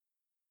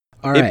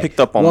All It right, picked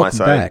up on my welcome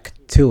side. back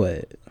to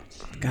it.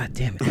 God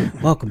damn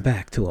it! Welcome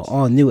back to an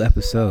all new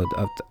episode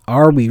of.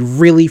 Are we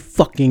really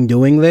fucking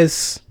doing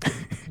this?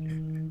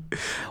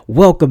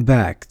 Welcome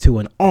back to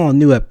an all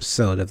new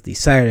episode of the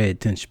Saturday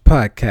Attention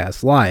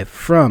Podcast, live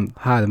from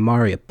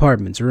Hadamari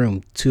Apartments,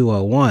 room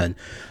 201.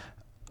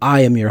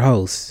 I am your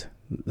host,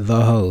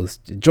 the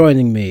host.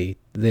 Joining me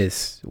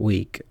this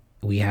week,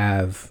 we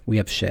have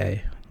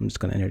Shay. I'm just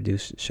gonna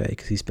introduce Shay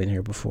because he's been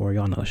here before.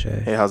 Y'all know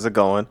Shay. Hey, how's it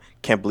going?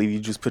 Can't believe you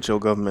just put your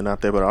government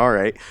out there, but all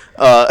right.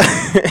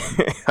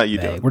 How you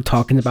Hey, doing? we're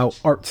talking about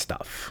art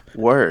stuff.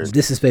 Word.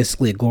 This is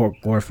basically a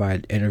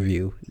glorified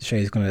interview.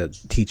 Shay's gonna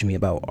teach me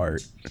about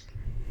art.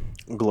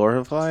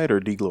 Glorified or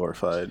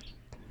deglorified?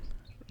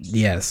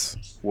 Yes.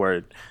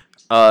 Word.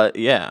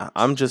 Yeah,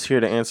 I'm just here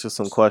to answer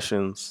some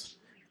questions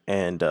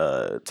and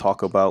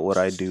talk about what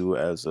I do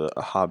as a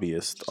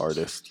hobbyist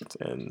artist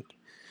and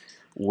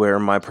where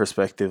my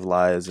perspective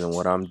lies and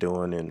what I'm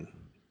doing and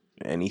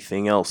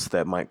anything else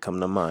that might come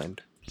to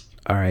mind.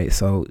 All right.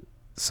 So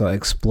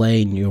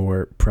explain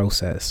your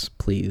process,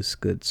 please,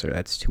 good sir.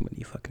 That's too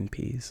many fucking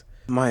P's.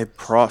 My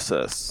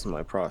process.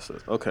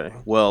 Okay.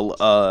 Well,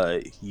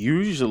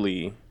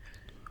 usually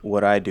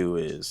what I do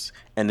is,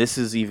 and this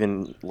is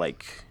even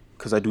like,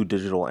 because I do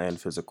digital and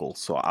physical,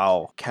 so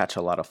I'll catch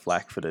a lot of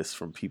flack for this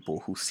from people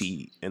who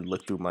see and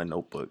look through my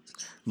notebooks.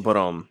 But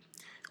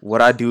what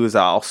I do is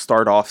I'll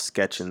start off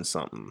sketching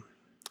something.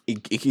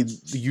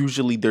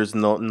 Usually there's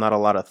not a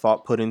lot of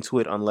thought put into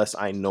it unless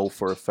I know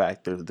for a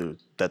fact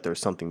that there's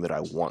something that I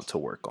want to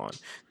work on.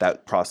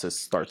 That process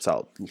starts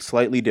out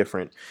slightly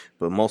different,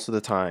 but most of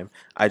the time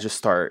I just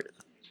start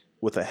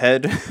with a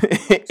head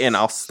and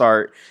I'll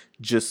start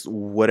just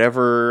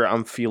whatever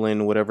I'm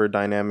feeling, whatever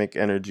dynamic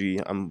energy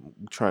I'm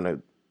trying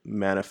to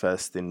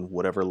manifest in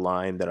whatever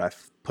line that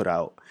I've put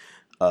out.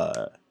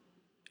 Uh,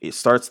 it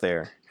starts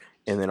there,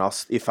 and then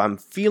if I'm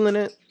feeling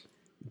it,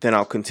 then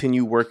I'll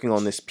continue working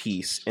on this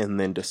piece and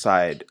then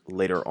decide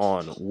later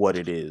on what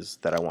it is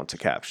that I want to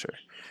capture.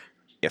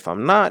 If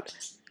I'm not,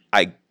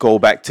 I go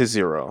back to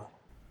zero.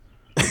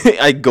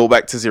 I go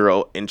back to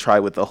zero and try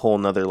with a whole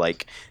nother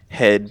like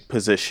head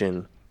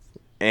position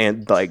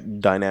and like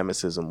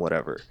dynamicism,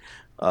 whatever.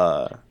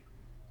 Uh,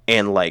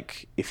 and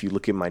like if you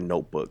look at my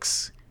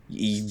notebooks,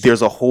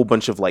 there's a whole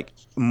bunch of like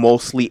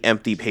mostly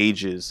empty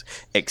pages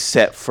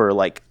except for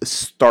like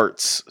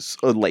starts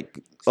like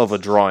of a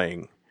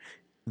drawing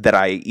that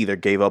I either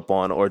gave up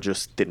on or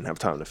just didn't have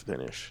time to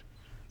finish.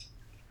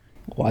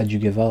 Why'd you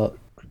give up?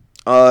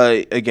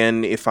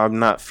 Again, if I'm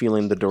not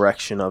feeling the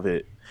direction of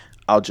it,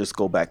 I'll just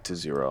go back to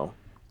zero.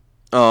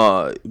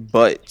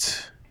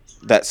 But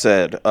that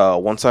said,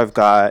 once I've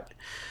got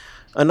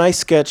a nice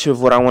sketch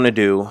of what I want to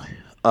do,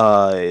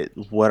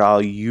 what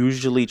I'll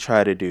usually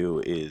try to do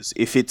is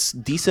if it's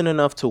decent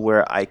enough to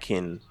where I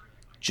can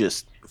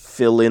just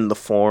fill in the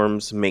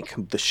forms, make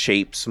the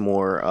shapes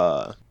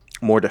more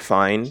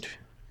defined,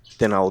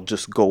 then I'll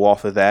just go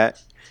off of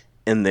that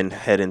and then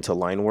head into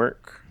line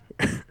work.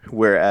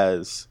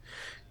 Whereas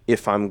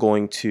if I'm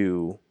going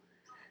to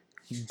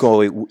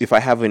if I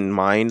have in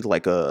mind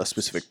like a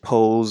specific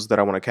pose that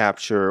I want to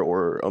capture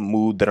or a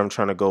mood that I'm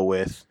trying to go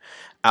with,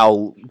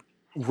 I'll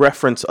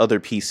reference other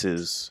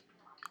pieces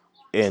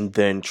and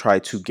then try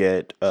to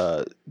get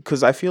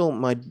because I feel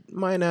my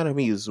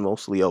anatomy is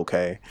mostly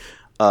okay.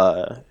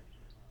 Uh,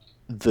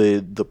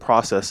 the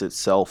process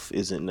itself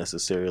isn't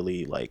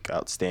necessarily like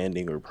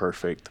outstanding or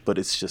perfect, but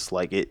it's just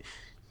like it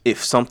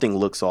if something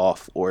looks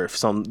off or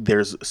if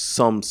there's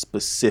some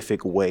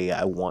specific way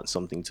I want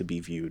something to be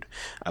viewed,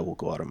 I will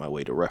go out of my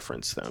way to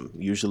reference them,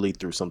 usually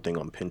through something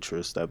on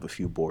Pinterest. I have a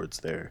few boards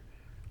there.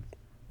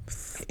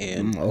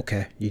 And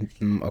Okay.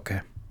 Okay.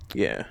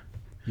 yeah,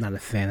 Not a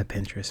fan of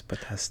Pinterest, but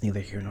that's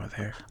neither here nor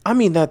there. I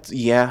mean that's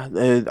yeah,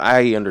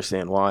 I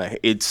understand why.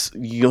 It's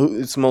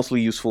mostly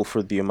useful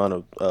for the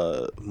amount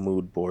of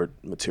mood board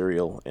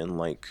material and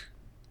like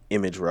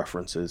image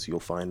references you'll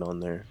find on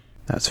there.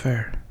 That's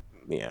fair.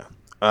 Yeah.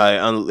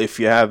 If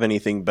you have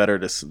anything better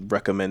to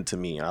recommend to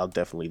me, I'll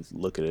definitely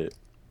look at it.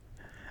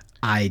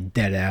 I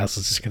dead ass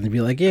was just gonna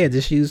be like, yeah,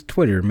 just use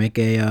Twitter, make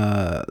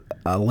a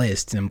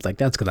list, and I'm like,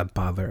 that's gonna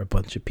bother a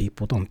bunch of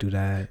people. Don't do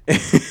that.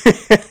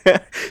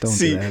 Don't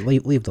See, do that.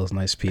 Leave those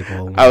nice people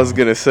alone. I was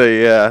gonna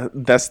say, yeah,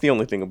 that's the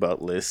only thing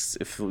about lists.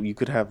 If you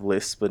could have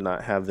lists but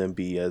not have them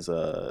be as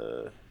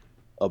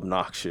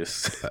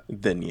obnoxious,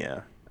 then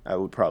yeah, I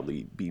would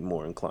probably be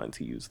more inclined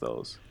to use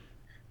those.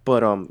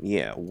 But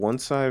yeah,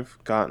 once I've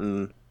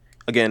gotten,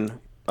 again,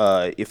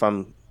 if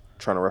I'm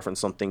trying to reference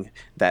something,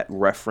 that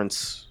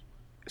reference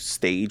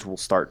stage will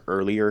start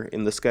earlier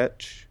in the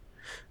sketch.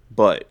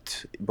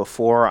 But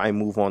before I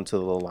move on to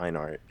the line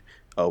art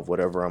of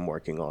whatever I'm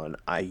working on,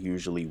 I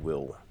usually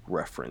will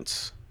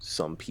reference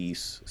some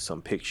piece,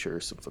 some picture,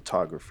 some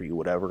photography,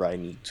 whatever I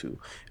need to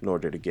in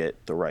order to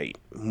get the right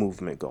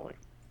movement going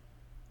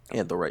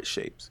and the right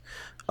shapes.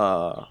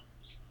 Uh,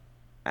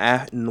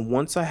 and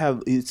once I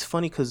have, it's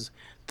funny because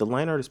the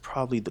line art is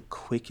probably the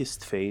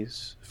quickest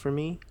phase for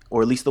me,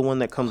 or at least the one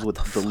that comes with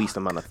the least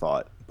amount of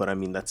thought. But I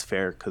mean, that's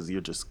fair because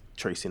you're just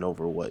tracing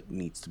over what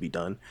needs to be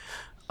done.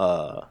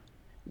 Uh,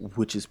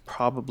 which is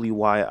probably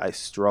why I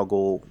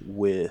struggle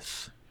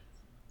with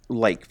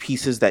like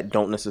pieces that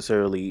don't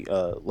necessarily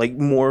like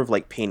more of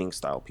like painting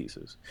style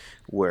pieces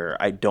where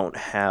I don't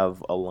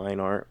have a line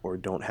art or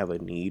don't have a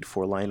need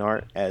for line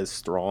art as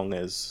strong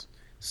as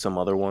some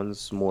other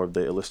ones, more of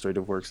the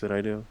illustrative works that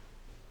I do.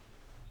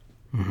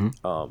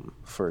 Mm-hmm.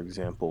 For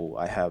example,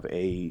 I have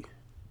a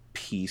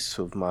piece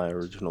of my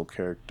original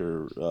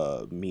character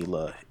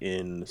Mila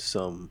in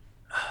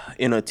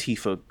a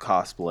Tifa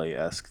cosplay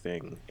esque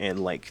thing, and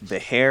like the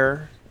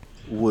hair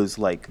was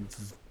like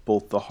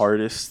both the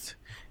hardest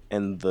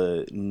and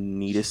the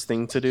neatest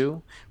thing to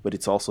do, but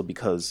it's also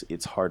because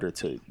it's harder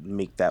to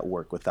make that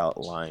work without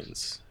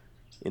lines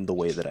in the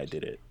way that I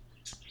did it.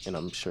 And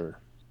I'm sure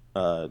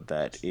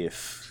that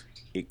if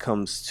it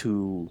comes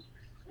to,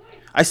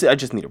 I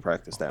just need to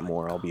practice that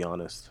more. I'll be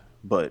honest,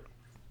 but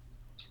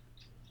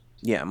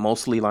yeah,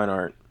 mostly line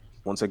art.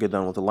 Once I get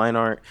done with the line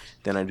art,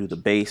 then I do the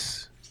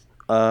base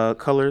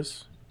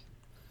colors.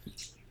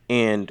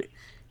 And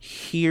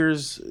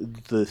here's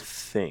the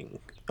thing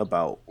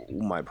about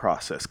my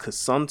process, because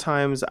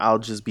sometimes I'll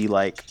just be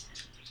like,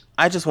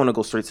 I just want to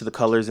go straight to the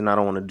colors and I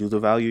don't want to do the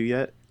value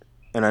yet.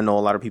 And I know a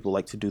lot of people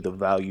like to do the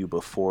value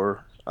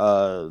before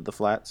the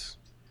flats.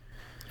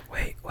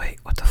 Wait,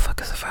 what the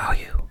fuck is the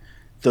value?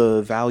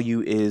 The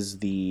value is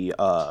the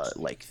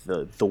like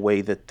the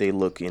way that they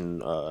look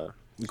in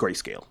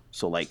grayscale.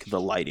 So like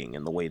the lighting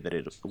and the way that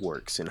it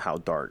works and how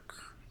dark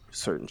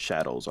certain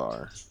shadows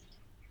are.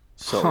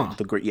 So Huh.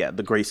 the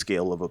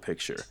grayscale of a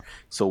picture.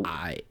 So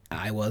I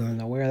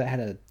wasn't aware that had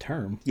a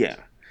term. yeah,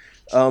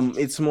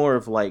 it's more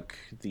of like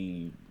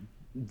the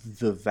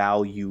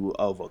value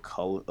of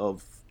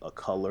a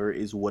color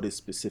is what is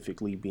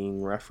specifically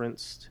being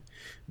referenced,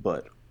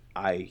 but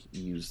I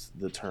use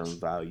the term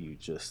value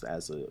just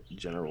as a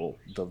general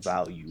the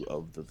value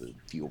of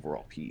the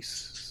overall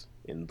piece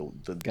in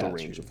the Got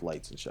range you. of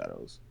lights and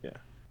shadows. Yeah.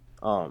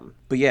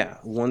 But yeah,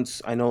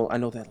 once I know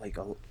that like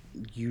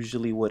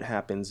usually what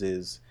happens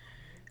is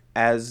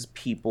as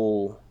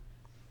people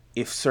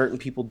if certain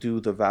people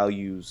do the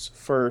values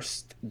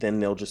first, then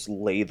they'll just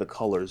lay the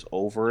colors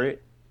over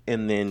it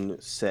and then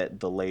set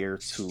the layer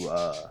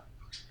to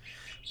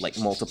like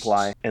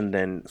multiply, and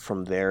then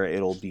from there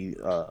it'll be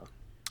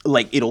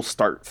like it'll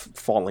start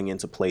falling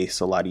into place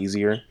a lot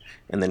easier,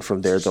 and then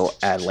from there they'll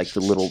add like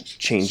the little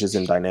changes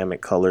in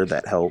dynamic color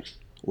that help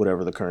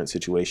whatever the current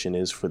situation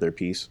is for their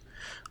piece.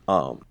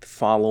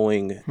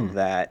 Following Hmm.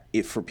 that,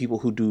 if for people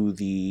who do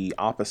the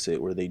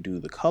opposite where they do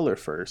the color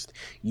first,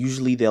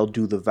 usually they'll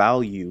do the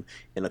value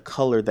in a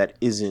color that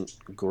isn't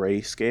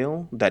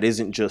grayscale, that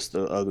isn't just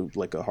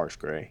like a harsh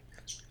gray.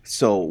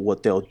 So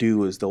what they'll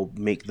do is they'll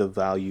make the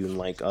value in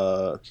like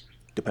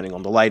depending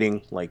on the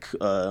lighting, like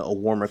a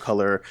warmer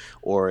color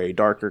or a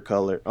darker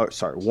color, or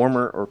sorry,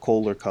 warmer or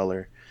colder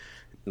color,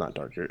 not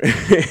darker,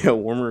 a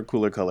warmer or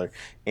cooler color,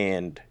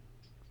 and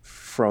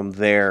from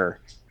there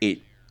it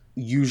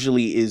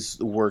usually is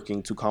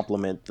working to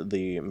complement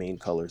the main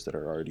colors that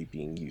are already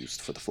being used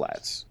for the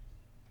flats.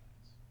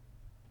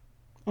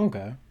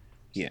 Okay.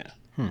 Yeah.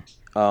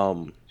 Hmm.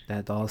 Um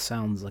That all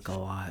sounds like a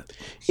lot.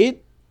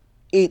 it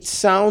it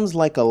sounds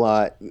like a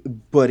lot,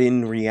 but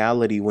in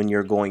reality when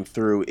you're going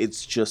through,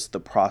 it's just the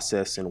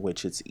process in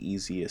which it's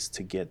easiest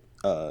to get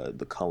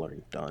the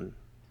coloring done.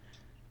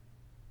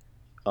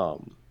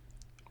 Um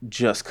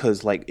just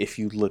cuz like if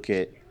you look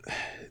at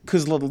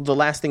cuz the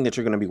last thing that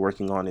you're going to be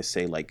working on is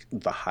say like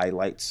the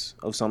highlights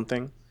of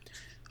something.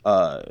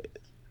 Uh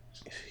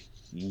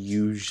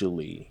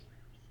Usually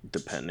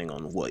depending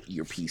on what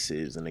your piece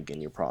is and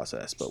again your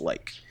process, but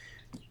like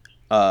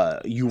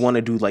you want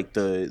to do like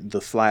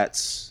the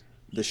flats,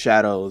 the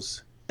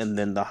shadows, and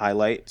then the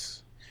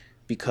highlights,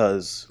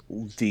 because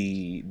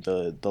the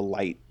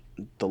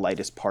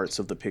lightest parts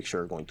of the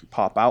picture are going to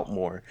pop out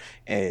more,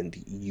 and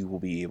you will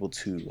be able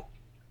to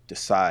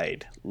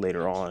decide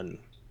later on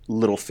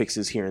little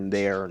fixes here and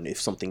there and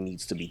if something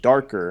needs to be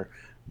darker,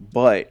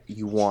 but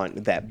you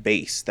want that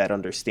base, that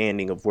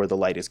understanding of where the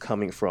light is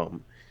coming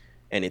from,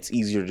 and it's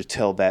easier to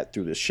tell that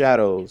through the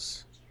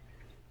shadows,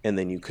 and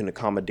then you can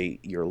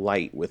accommodate your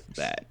light with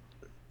that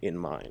in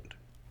mind.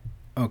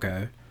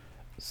 Okay.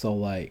 So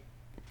like,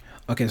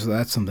 okay, so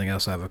that's something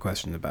else I have a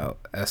question about.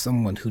 As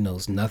someone who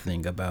knows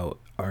nothing about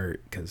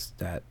art, because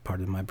that part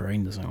of my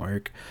brain doesn't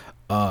work,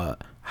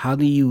 how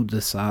do you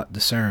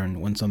discern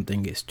when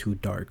something is too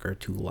dark or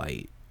too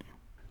light?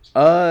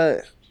 uh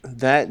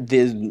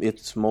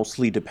it's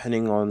mostly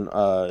depending on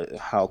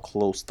how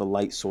close the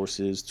light source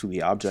is to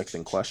the object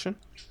in question.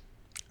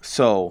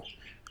 So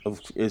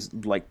is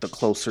like the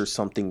closer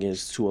something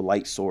is to a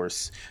light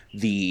source,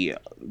 the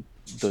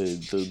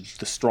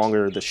the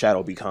stronger the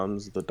shadow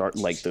becomes, the dark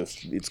like the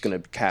it's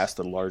going to cast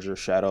a larger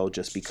shadow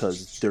just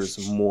because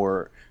there's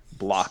more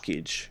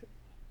blockage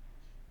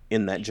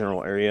in that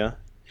general area.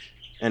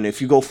 And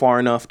if you go far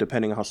enough,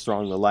 depending on how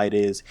strong the light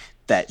is,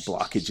 that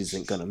blockage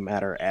isn't going to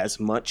matter as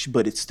much,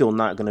 but it's still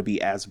not going to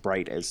be as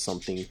bright as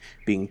something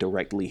being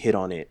directly hit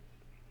on it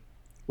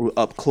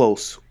up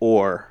close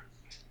or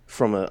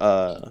from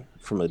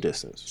a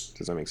distance.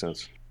 Does that make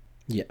sense?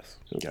 Yes.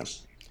 Okay.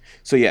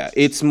 So yeah,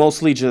 it's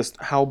mostly just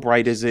how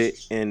bright is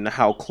it and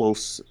how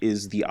close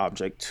is the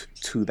object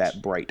to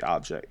that bright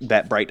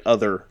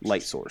other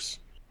light source.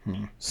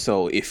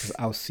 So 'Cause if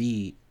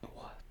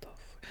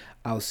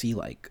I'll see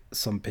like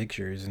some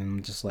pictures and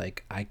I'm just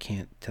like I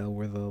can't tell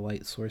where the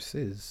light source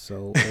is.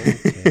 So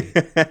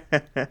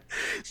okay.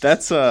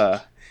 that's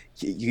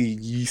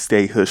you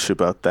stay hush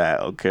about that,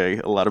 okay?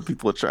 A lot of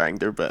people are trying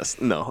their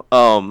best. No,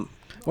 Well,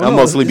 I'm no,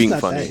 mostly it's being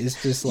not that. funny.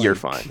 It's just You're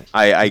like fine.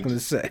 I was gonna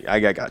say. I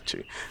got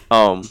you.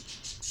 Um,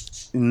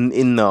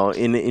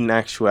 in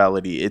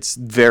actuality, it's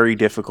very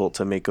difficult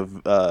to make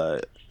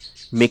a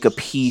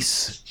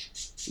piece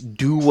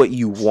do what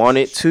you want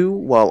it to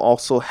while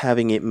also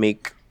having it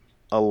make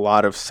a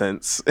lot of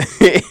sense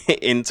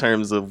in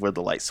terms of where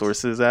the light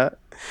source is at.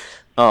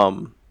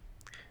 Um,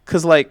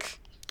 because like,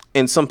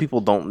 and some people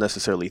don't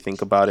necessarily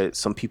think about it.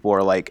 Some people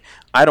are like,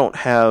 I don't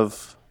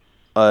have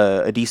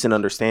a decent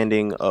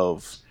understanding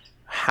of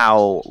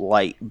how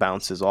light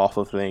bounces off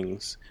of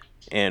things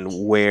and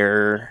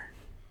where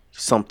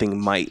something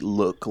might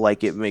look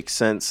like it makes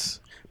sense.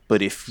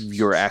 But if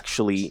you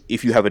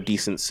have a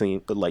decent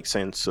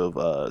sense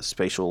of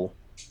spatial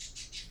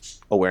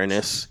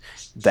awareness,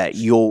 that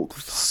you'll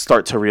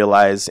start to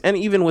realize, and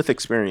even with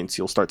experience,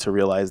 you'll start to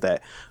realize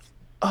that,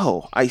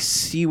 oh, I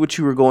see what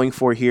you were going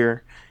for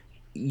here.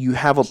 You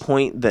have a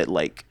point that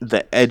like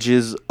the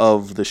edges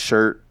of the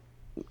shirt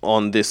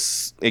on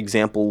this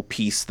example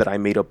piece that I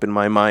made up in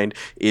my mind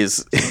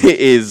is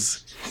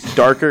is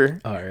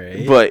darker, All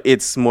right. but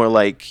it's more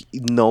like,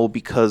 no,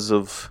 because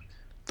of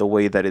the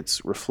way that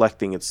it's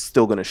reflecting, it's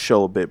still going to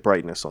show a bit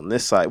brightness on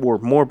this side, or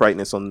more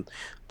brightness on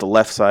the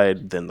left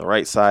side than the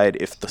right side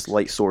if the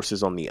light source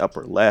is on the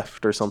upper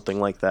left or something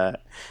like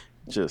that.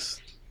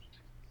 Just,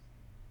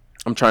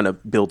 I'm trying to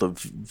build a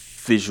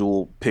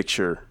visual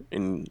picture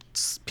in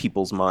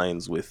people's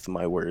minds with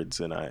my words,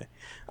 and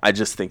I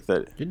just think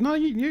that No,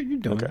 you're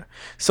doing okay. it.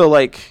 So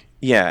like,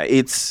 yeah,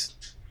 it's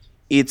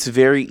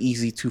very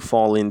easy to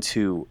fall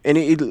into, and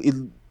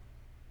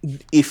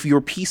if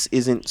your piece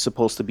isn't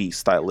supposed to be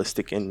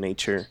stylistic in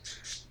nature,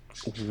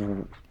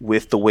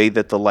 with the way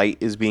that the light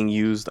is being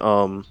used,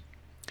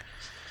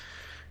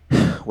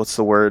 what's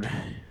the word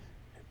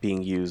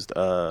being used?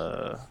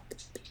 You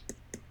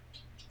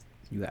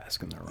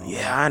asking the wrong.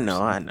 Yeah, I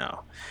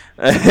know.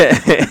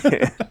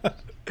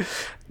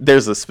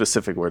 There's a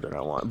specific word that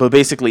I want, but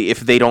basically,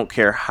 if they don't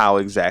care how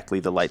exactly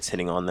the light's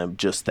hitting on them,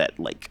 just that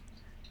like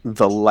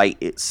the light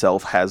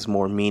itself has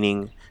more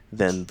meaning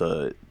than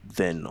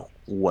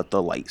what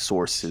the light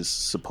source is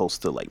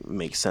supposed to like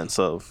make sense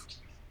of,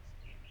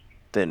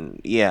 then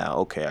yeah,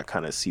 okay, I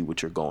kind of see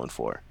what you're going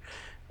for.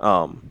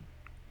 Um,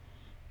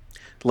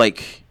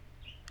 like,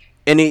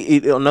 and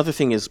another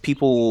thing is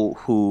people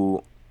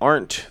who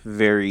aren't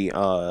very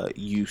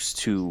used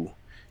to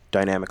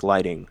dynamic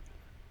lighting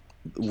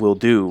will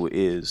do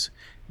is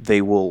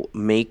they will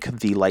make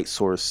the light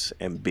source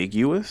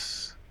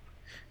ambiguous.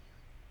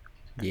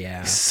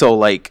 Yeah. So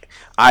like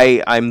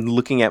I'm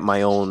looking at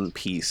my own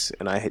piece,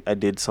 and I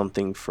did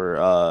something for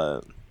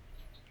a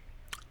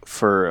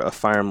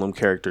Fire Emblem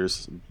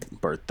character's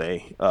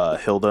birthday,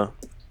 Hilda.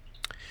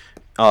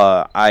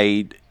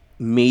 I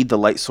made the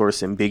light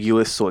source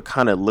ambiguous, so it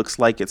kind of looks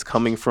like it's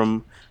coming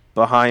from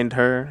behind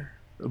her,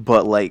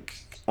 but like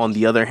on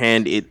the other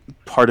hand,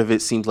 part of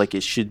it seems like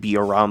it should be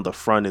around the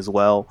front as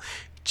well,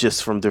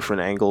 just from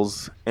different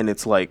angles, and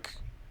it's like,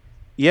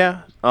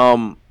 yeah,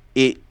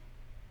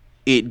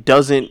 it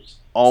doesn't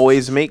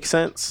always make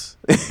sense,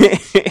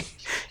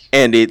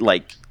 and it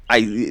like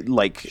I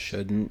like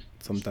Shouldn't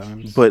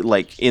sometimes. but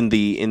like in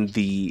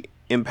the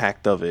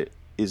impact of it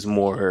is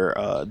more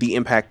the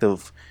impact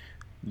of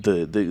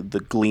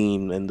the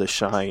gleam and the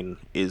shine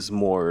is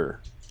more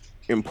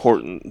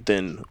important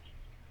than,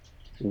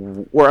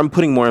 or I'm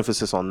putting more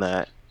emphasis on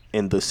that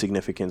and the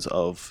significance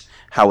of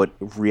how it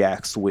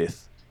reacts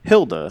with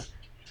Hilda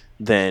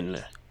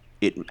than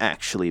it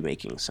actually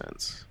making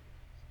sense.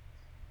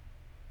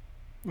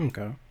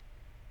 Okay.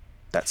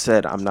 That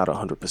said, I'm not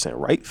 100%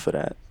 right for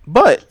that,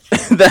 but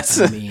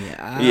that's I mean,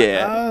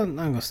 yeah. I'm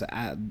gonna say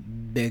I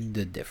beg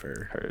to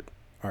differ. Heard.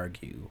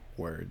 Argue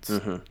words.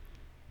 Mm-hmm.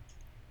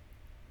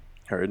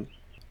 Heard.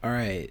 All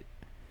right.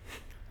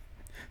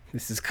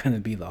 This is gonna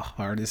be the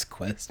hardest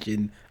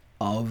question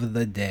of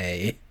the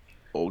day.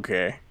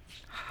 Okay.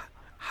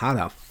 How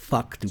the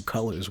fuck do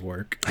colors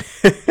work?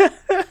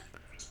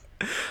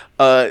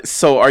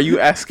 So are you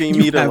asking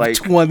me You to have like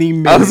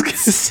 20 I was minutes. gonna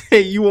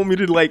say, you want me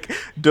to like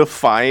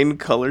define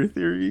color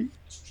theory?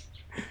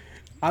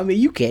 I mean,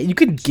 you can. You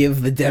could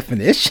give the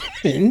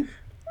definition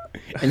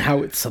and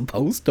how it's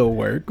supposed to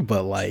work,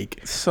 but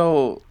like,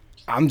 So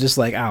I'm just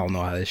like, I don't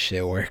know how this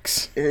shit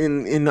works.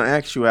 in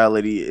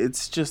actuality,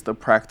 it's just a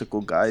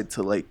practical guide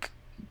to like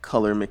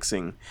color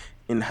mixing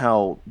and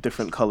how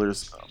different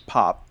colors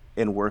pop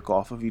and work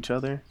off of each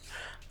other.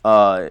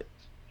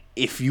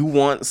 If you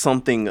want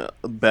something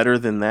better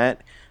than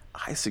that,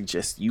 I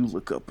suggest you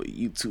look up a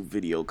YouTube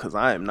video, because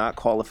I am not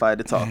qualified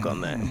to talk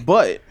on that.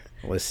 But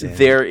Listen,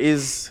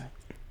 there's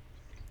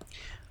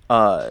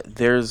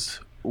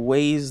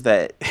ways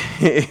that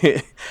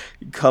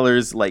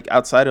colors, like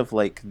outside of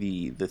like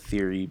the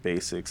theory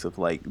basics of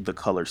like the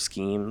color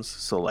schemes,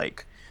 so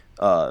like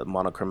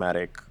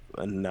monochromatic,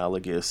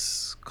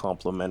 analogous,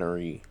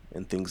 complementary,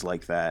 and things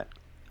like that.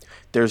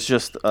 There's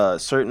just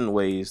certain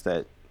ways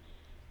that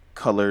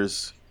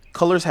colors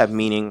colors have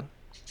meaning,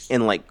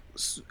 and like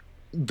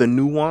the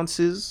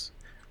nuances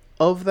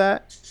of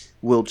that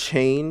will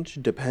change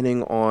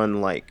depending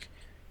on like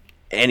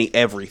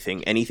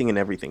anything and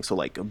everything. So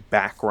like a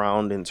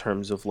background in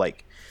terms of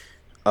like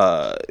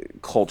uh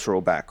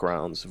cultural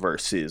backgrounds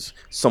versus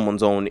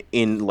someone's own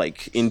in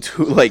like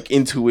into like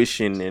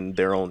intuition and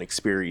their own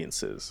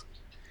experiences.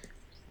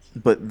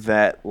 But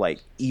that,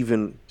 like,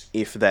 even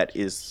if that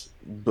is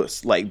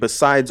like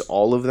besides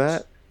all of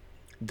that,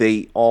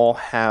 they all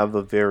have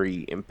a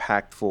very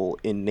impactful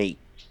innate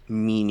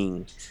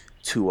meaning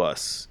to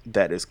us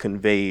that is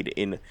conveyed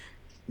in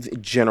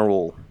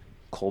general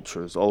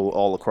cultures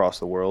all across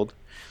the world.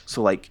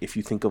 So like if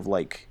you think of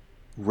like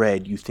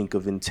red, you think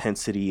of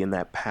intensity and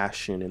that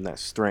passion and that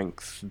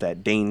strength,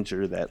 that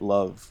danger, that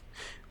love.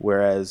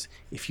 Whereas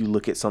if you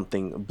look at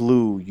something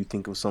blue, you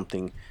think of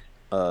something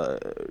uh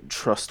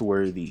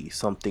trustworthy,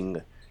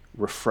 something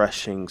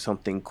refreshing,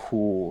 something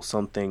cool,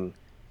 something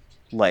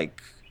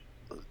like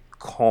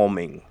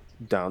calming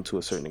down to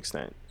a certain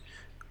extent.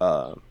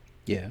 uh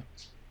Yeah.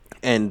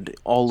 and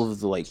all of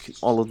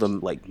them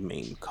like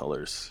main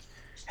colors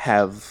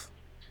have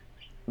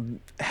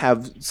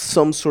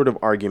some sort of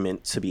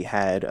argument to be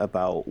had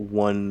about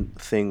one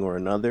thing or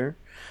another,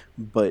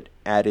 but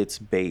at its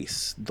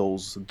base,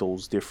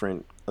 those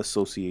different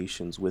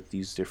associations with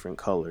these different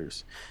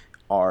colors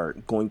are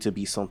going to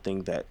be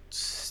something that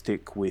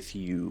stick with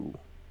you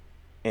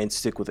and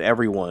stick with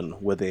everyone,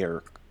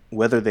 whether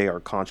they are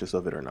conscious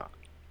of it or not.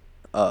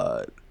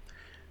 uh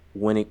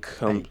when it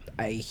comes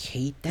I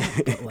hate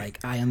that, but like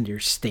I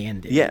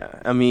understand it. Yeah,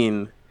 I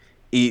mean,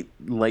 it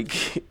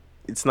like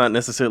it's not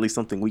necessarily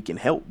something we can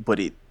help, but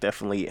it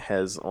definitely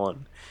has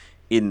on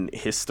in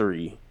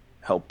history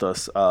helped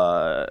us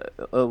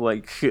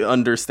like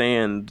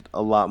understand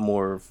a lot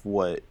more of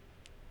what,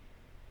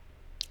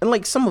 and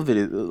like some of it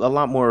is a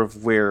lot more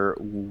of where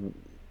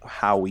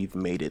how we've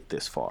made it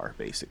this far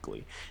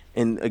basically.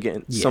 And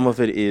again, some Yeah.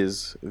 of it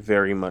is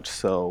very much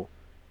so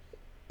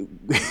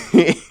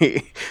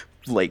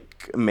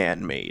like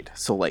man-made.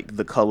 So like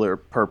the color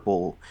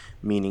purple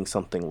meaning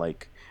something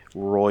like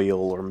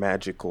royal or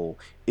magical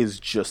is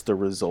just a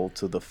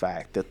result of the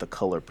fact that the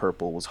color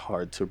purple was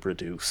hard to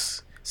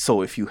produce.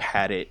 So if you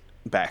had it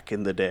back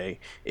in the day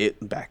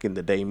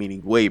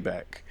meaning way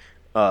back,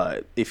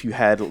 if you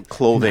had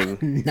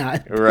clothing,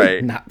 Not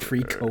right, not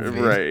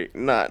pre-COVID. right,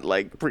 not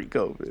like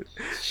pre-COVID,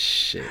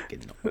 Shit,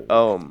 getting old.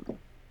 um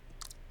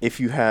if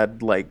you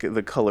had like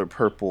the color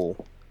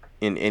purple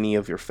in any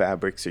of your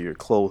fabrics or your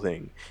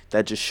clothing,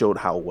 that just showed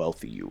how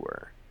wealthy you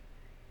were.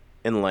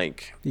 And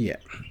like Yeah.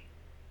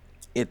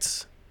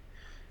 it's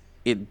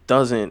it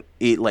doesn't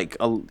it like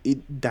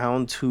it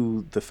down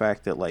to the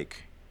fact that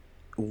like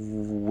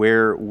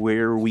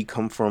where we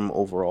come from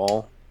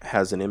overall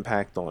has an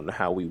impact on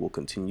how we will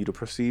continue to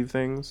perceive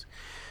things.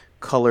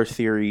 Color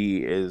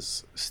theory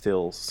is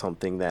still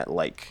something that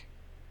like,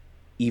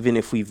 even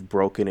if we've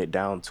broken it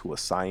down to a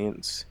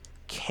science,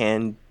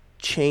 can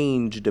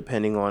change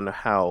depending on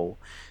how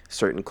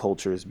certain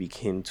cultures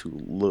begin to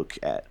look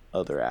at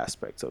other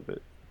aspects of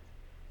it.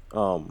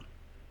 Um,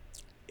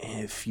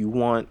 if you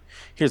want,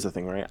 here's the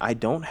thing, right? I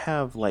don't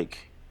have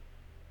like,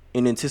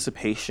 in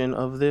anticipation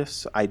of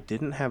this, I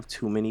didn't have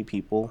too many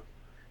people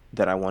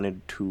that I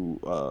wanted to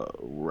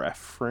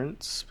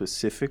reference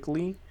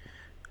specifically.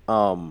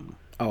 Um,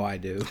 Oh, I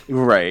do.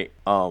 right.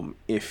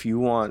 If you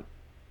want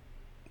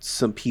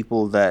some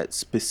people that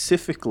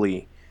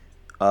specifically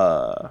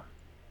uh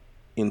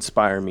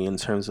inspire me in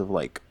terms of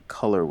like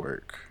color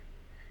work,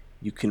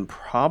 you can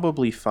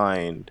probably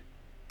find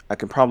I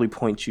can probably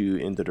point you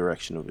in the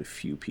direction of a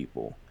few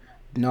people.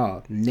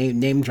 No,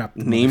 name drop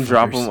the Name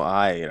drop them.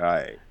 motherfuckers.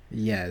 I Okay.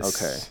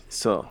 Yes.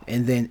 So,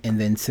 And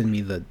then send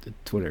me the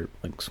Twitter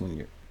links when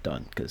you're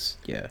done, cause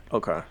yeah,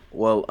 okay.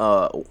 Well,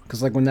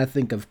 cause like when I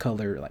think of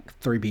color, like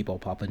three people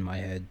pop in my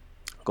head.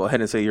 go ahead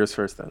and say yours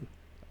first then.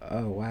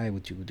 Oh, why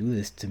would you do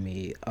this to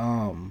me?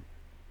 Now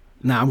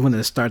I'm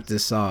gonna start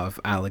this off,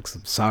 Alex.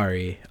 I'm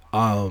sorry.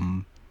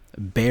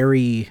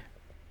 Barry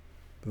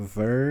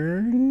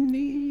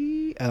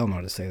Verney. I don't know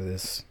how to say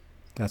this.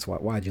 That's why.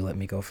 Why'd you let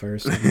me go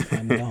first?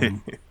 I'm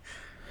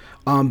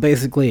dumb.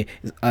 Basically,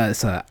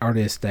 it's an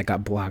artist that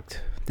got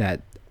blocked.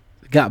 That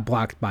got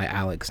blocked by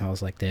Alex, and I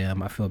was like,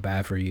 damn, I feel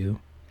bad for you.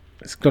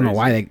 That's Don't know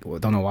crazy. why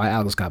don't know why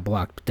Alex got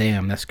blocked. But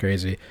damn, that's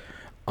crazy.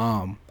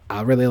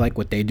 I really like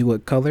what they do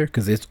with color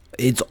because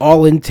it's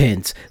all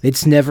intense.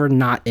 It's never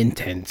not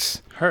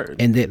intense, Heard.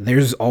 and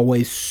there's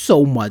always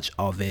so much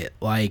of it.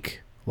 I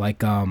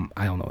don't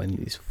know any of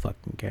these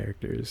fucking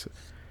characters.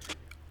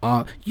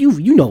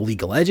 You know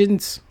League of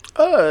Legends.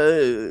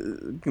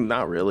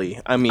 Not really.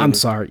 I I'm mean,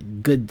 sorry.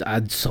 Good.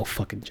 I'm so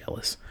fucking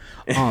jealous.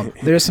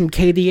 There's some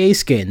KDA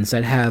skins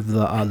that have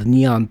the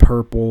neon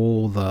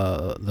purple,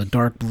 the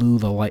dark blue,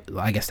 the light.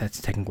 I guess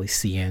that's technically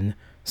cyan,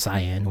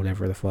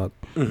 whatever the fuck.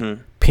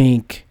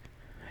 Pink,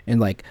 and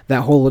like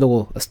that whole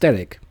little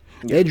aesthetic.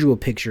 yeah, They drew a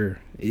picture.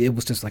 It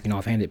was just like an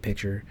offhanded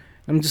picture.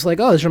 I'm just like,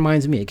 oh, this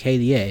reminds me of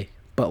KDA,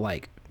 but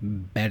like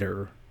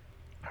better.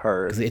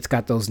 heard. Because it's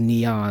got those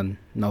neon,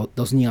 no,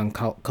 those neon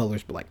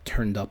colors, but like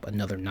turned up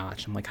another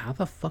notch. I'm like, how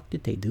the fuck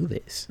did they do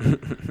this?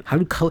 How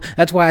do color?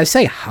 That's why I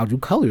say, how do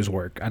colors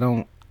work? I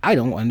don't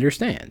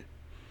understand.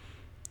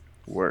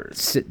 Word.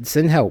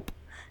 Send help.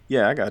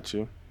 Yeah, I got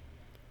you.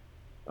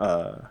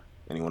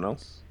 Anyone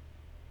else?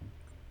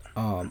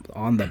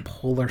 On the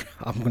polar,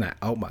 I'm gonna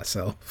out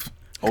myself.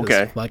 'Cause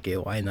Okay. fuck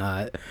it, why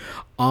not?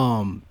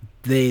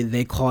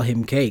 They call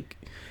him Cake.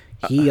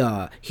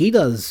 He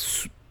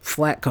does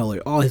flat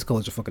color. All his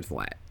colors are fucking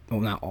flat. Well,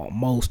 not all.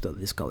 Most of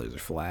his colors are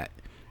flat.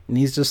 And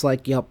he's just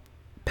like, yep,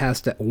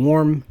 pastel,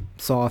 warm,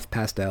 soft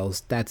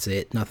pastels. That's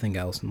it. Nothing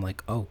else. I'm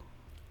like, oh,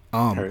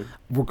 Heard.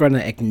 we're gonna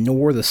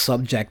ignore the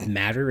subject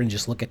matter and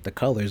just look at the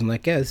colors. And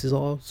like, yeah, this is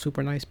all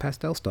super nice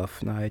pastel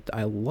stuff, and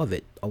I love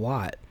it a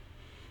lot.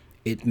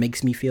 It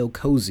makes me feel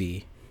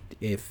cozy,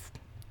 if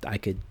I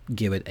could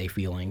give it a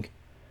feeling.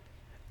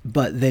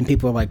 But then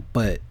people are like,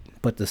 but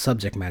the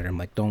subject matter. I'm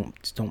like, don't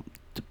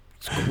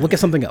look at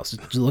something else.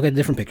 Just look at a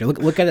different picture.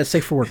 Look at a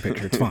safe for work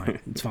picture. It's fine.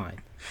 It's fine.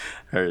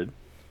 Heard.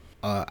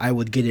 I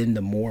would get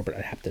into more, but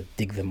I'd have to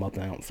dig them up,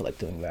 and I don't feel like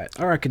doing that.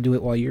 Or I could do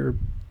it while you're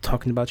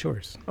talking about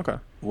yours. Okay.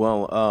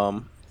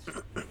 Well,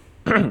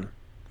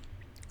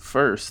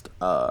 first,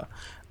 I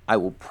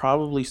will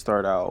probably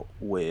start out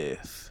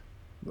with.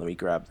 Let me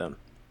grab them.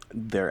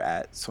 They're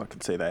at so I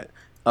can say that.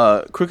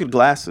 Crooked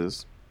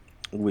Glasses,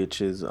 which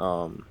is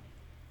an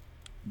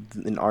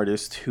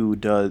artist who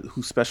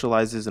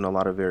specializes in a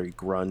lot of very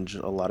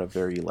grunge, a lot of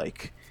very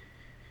like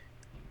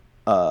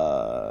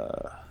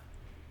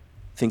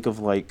think of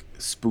like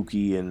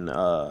spooky and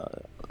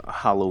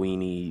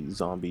Halloweeny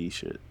zombie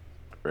shit,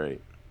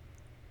 right?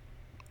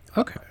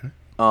 Okay.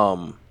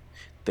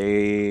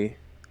 They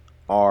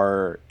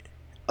are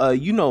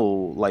you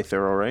know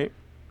Lythero, right?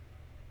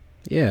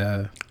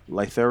 Yeah.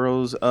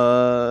 Lythero's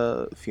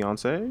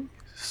fiance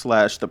 /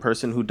 the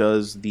person who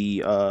does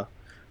the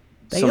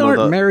They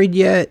aren't married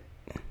yet.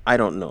 I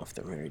don't know if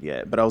they're married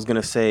yet, but I was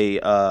gonna say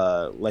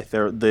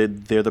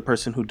Lythero, they're the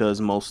person who does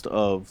most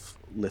of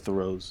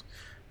Lythero's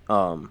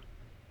icons.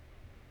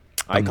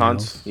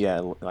 Thumbnails.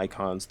 Yeah,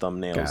 icons,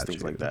 thumbnails, Got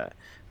things you. like that.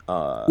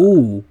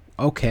 Ooh.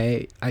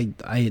 Okay.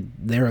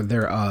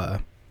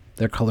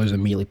 Their colors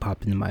immediately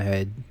pop into my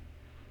head.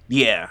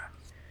 Yeah.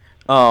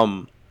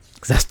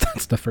 'Cause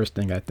that's the first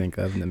thing I think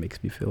of, and that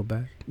makes me feel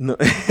bad. No,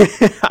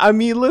 I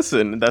mean,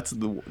 listen, that's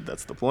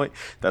the point.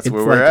 That's It's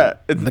where we're like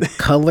at. the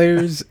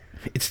colors.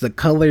 It's the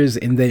colors,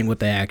 and then what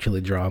they actually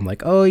draw. I'm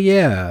like, oh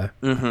yeah.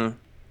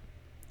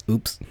 Mm-hmm.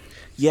 Oops.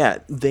 Yeah,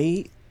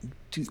 they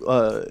do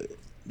a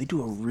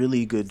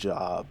really good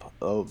job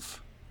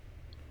of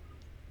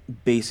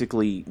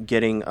basically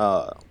getting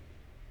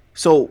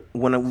so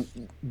when I'm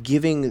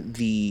giving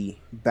the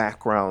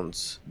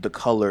backgrounds the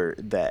color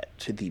that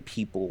to the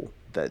people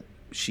that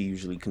she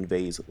usually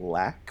conveys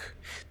lack,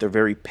 they're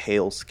very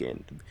pale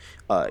skinned,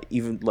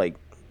 even like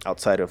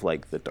outside of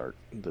like the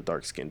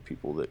dark skinned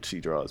people that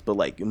she draws, but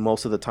like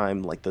most of the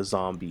time like the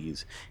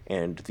zombies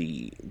and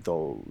the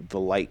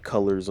light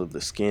colors of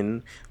the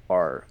skin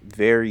are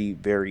very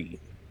very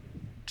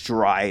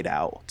dried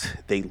out.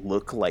 They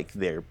look like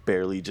they're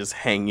barely just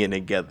hanging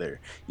together,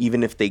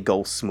 even if they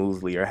go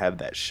smoothly or have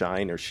that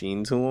shine or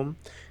sheen to them.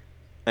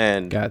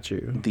 And Got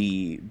you.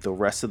 the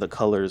rest of the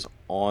colors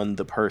on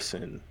the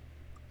person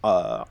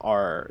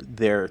are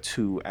there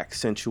to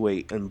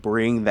accentuate and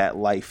bring that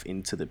life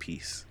into the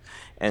piece,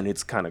 and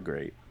it's kind of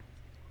great.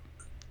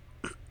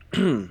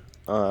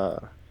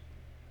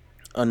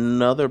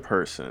 Another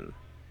person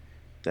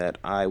that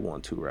I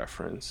want to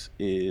reference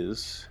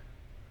is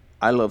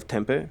I Love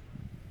Tempe.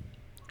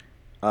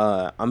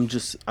 I'm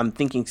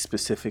thinking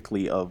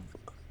specifically of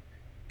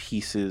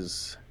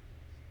pieces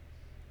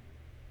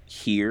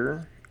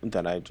here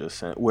that I just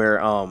sent where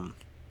a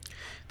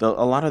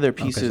lot of their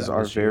pieces that are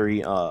was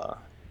you.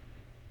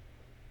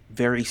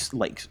 very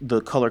like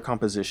the color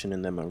composition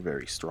in them are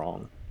very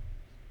strong.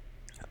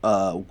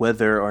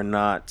 Whether or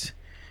not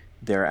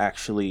they're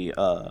actually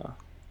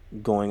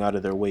going out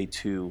of their way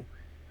to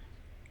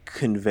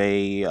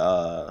convey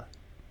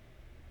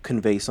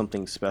convey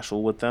something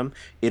special with them,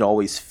 it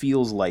always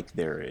feels like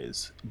there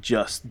is,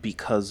 just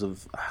because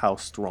of how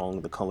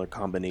strong the color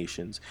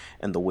combinations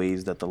and the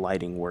ways that the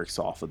lighting works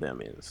off of them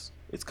is.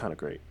 It's kind of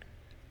great.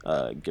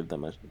 Give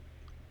them a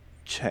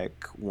check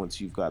once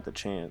you've got the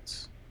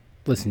chance.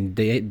 Listen,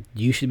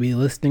 you should be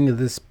listening to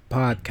this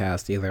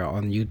podcast either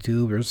on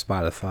YouTube or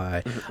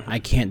Spotify. I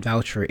can't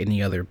vouch for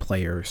any other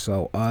player,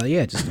 so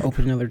yeah, just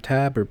open another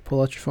tab or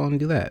pull out your phone and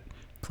do that,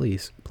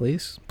 please.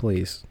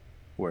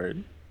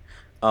 Word.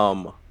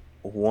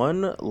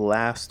 one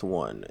last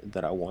one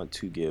that I want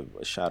to give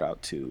a shout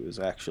out to is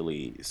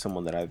actually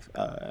someone that I've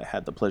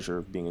had the pleasure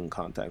of being in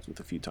contact with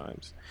a few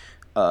times.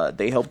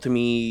 They helped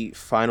me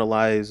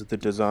finalize the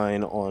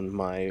design on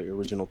my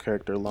original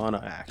character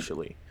Lana,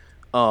 actually.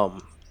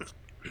 Um,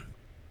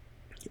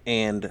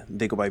 and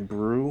they go by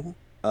Brew.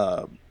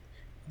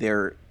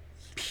 They're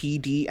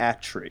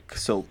pediatric,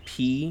 so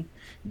PDATRIC.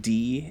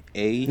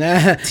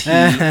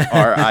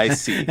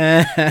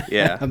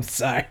 Yeah, I'm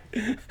sorry.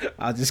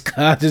 I'll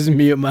just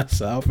mute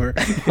myself, or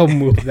I'll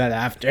move that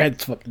after.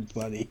 It's fucking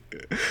funny.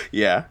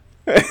 yeah.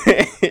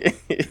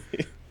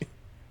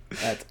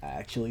 That's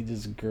actually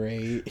just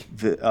great.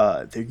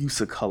 Their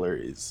use of color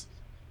is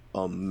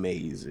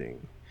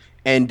amazing,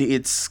 and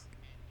it's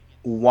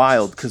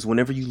wild because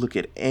whenever you look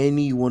at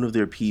any one of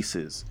their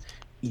pieces,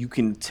 you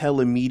can tell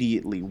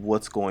immediately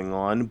what's going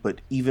on. But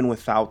even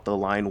without the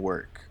line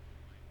work,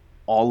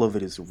 all of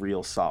it is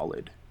real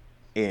solid,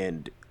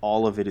 and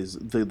all of it is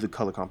the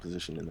color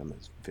composition in them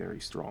is very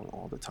strong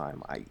all the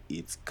time.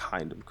 It's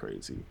kind of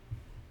crazy.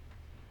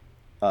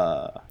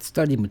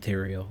 Study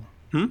material.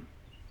 Hmm?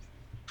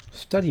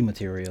 Study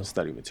material.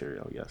 Study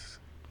material, yes.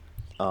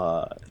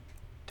 Uh,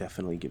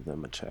 Definitely give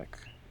them a check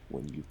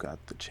when you've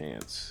got the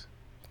chance.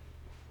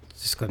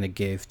 Just gonna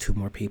give two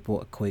more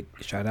people a quick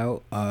shout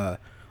out.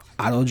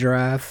 Auto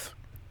Giraffe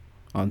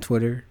on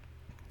Twitter.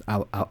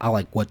 I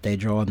like what they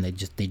draw, and they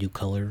do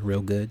color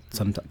real good.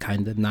 Some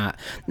kind of not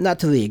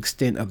to the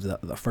extent of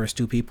the first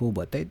two people,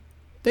 but they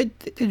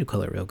do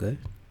color real good.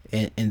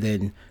 And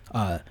then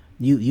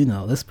you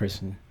know this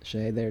person,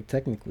 Shay. They're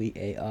technically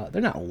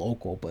they're not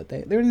local, but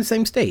they're in the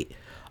same state.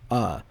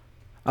 I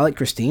like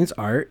Christine's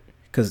art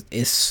because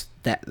it's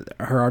that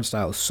her art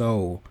style is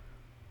so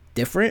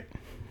different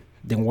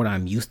than what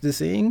I'm used to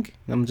seeing.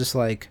 And I'm just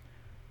like,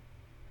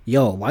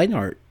 yo, line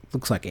art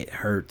looks like it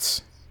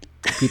hurts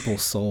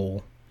people's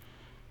soul.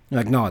 They're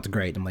like, no, it's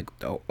great. I'm like,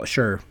 oh,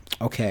 sure,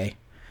 okay.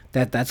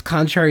 That's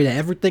contrary to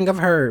everything I've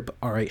heard. But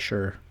all right,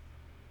 sure.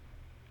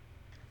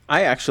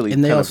 I actually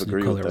And they kind of also do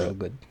agree with color real that.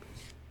 good.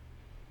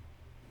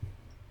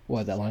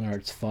 What, that line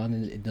art's fun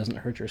and it doesn't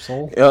hurt your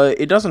soul?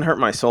 It doesn't hurt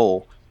my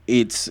soul.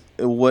 It's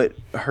what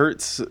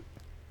hurts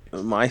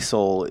my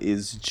soul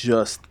is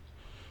just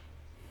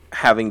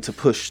having to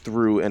push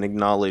through and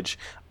acknowledge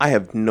I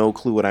have no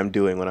clue what I'm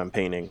doing when I'm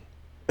painting,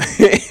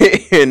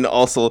 and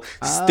also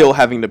still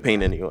having to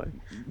paint anyway.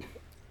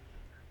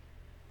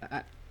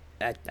 I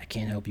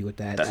can't help you with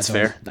that. That's I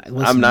don't, fair.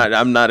 listen, I'm not.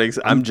 I'm not.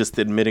 I'm just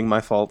admitting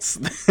my faults.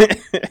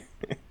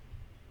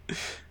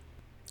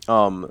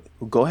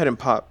 Go ahead and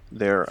pop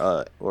their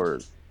or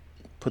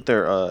put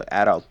their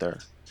ad out there.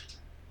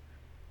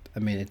 I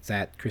mean, it's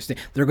that Christine.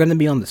 They're going to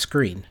be on the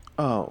screen.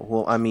 Oh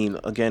well, I mean,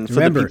 again, for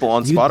Remember, the people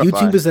on Spotify,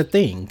 YouTube is a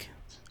thing.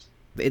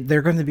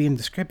 They're going to be in the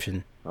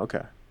description.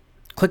 okay.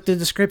 Click the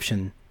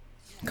description.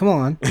 Come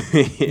on,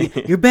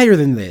 you're better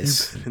than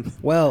this.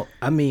 Well,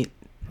 I mean,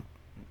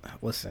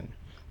 listen,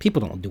 people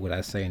don't do what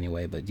I say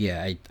anyway. But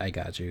yeah, I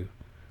got you.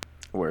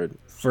 Word.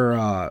 For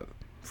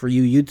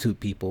you YouTube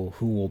people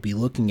who will be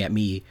looking at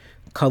me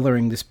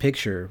coloring this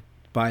picture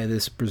by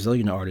this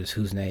Brazilian artist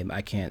whose name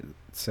I can't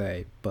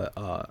say, but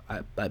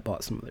I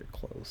bought some of their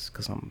clothes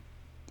because I'm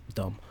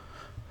dumb.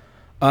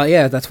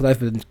 Yeah, that's what I've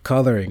been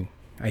coloring.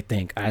 I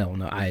think I don't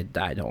know. I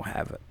don't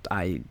have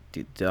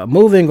it.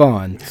 Moving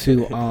on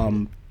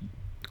to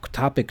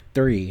topic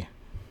 3.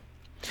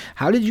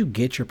 How did you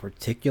get your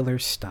particular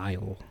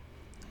style?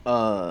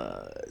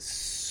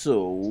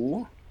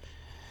 So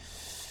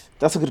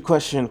that's a good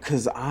question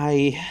because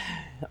I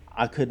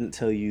couldn't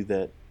tell you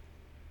that.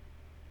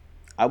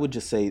 I would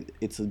just say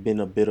it's been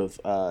a bit of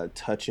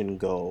touch and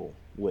go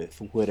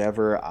with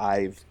whatever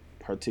I've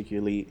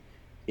particularly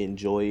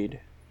enjoyed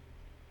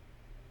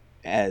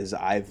as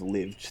I've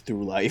lived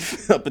through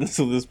life up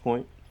until this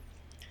point.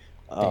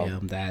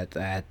 Damn,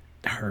 that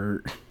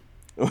hurt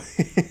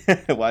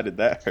Why did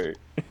that hurt?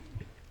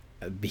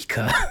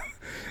 because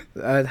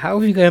how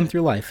have you gotten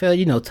through life?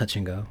 You know, touch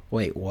and go.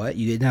 Wait, what?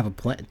 You didn't have a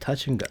plan?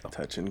 Touch and go.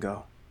 Touch and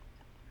go.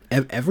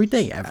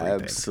 Everything.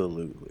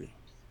 Absolutely.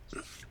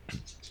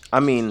 I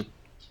mean,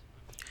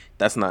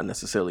 that's not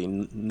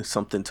necessarily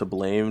something to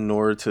blame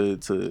nor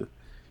to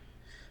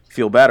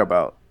feel bad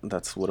about.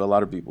 That's what a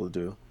lot of people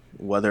do,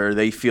 whether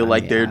they feel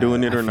like they're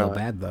doing it or I feel not.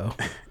 bad though.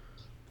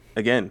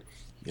 Again,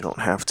 you don't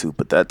have to,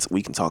 but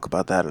we can talk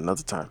about that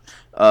another time.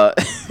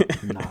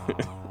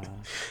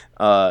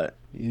 Nah.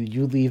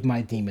 You leave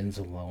my demons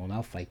alone.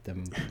 I'll fight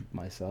them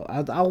myself.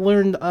 I'll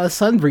learn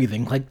sun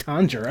breathing like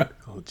Tanjiro.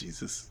 Oh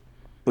Jesus!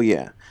 But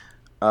yeah,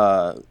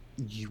 a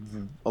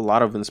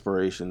lot of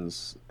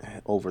inspirations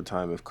over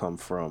time have come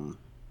from.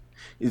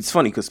 It's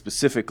funny because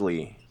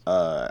specifically,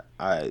 I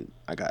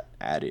got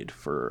added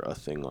for a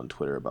thing on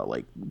Twitter about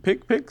like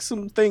pick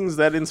some things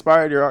that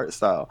inspired your art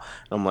style.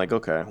 And I'm like,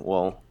 okay,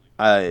 well,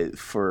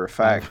 for a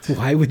fact,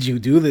 Why would you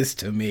do this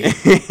to me?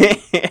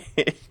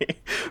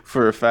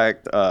 for a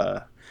fact,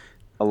 a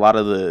lot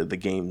of the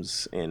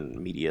games and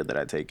media that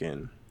I take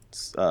in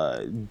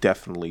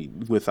definitely,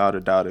 without a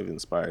doubt, have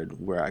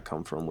inspired where I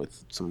come from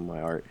with some of my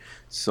art.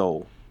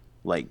 So,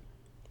 like,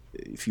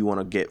 if you want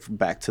to get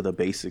back to the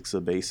basics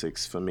of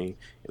basics, for me,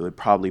 it would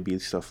probably be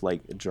stuff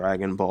like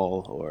Dragon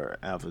Ball or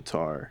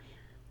Avatar,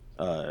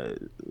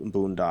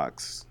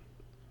 Boondocks,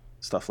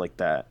 stuff like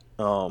that.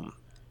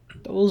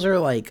 Those are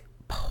like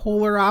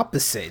polar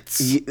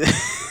opposites.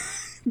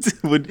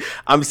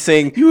 I'm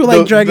saying you were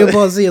like Dragon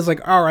Ball Z is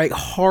like, all right,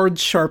 hard,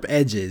 sharp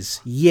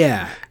edges.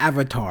 Yeah,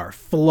 Avatar,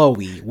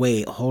 flowy.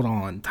 Wait, hold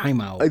on,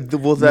 time out.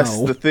 Well,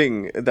 that's the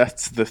thing.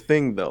 That's the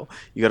thing, though.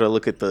 You got to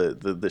look at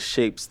the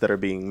shapes that are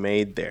being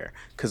made there,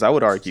 because I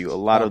would argue a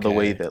lot of the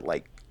way that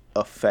like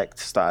effect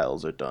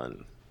styles are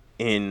done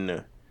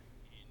in,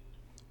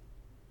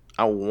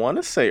 I want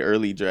to say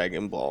early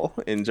Dragon Ball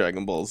in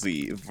Dragon Ball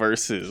Z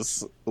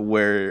versus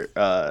where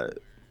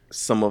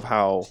some of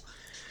how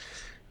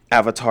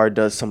Avatar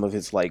does some of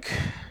its like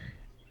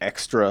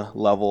extra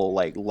level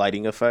like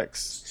lighting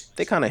effects.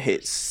 They kind of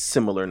hit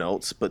similar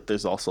notes, but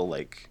there's also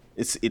like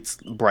it's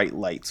bright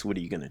lights. What are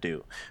you gonna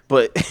do?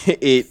 But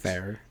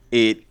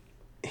it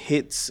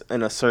hits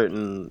in a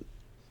certain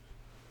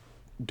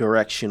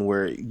direction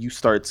where you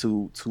start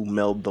to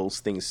meld those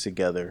things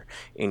together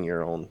in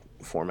your own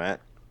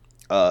format.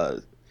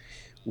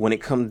 When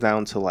it comes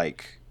down to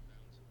like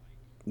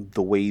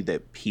the way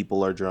that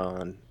people are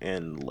drawn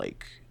and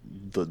like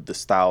the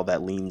style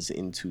that leans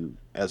into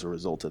as a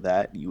result of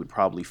that, you would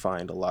probably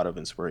find a lot of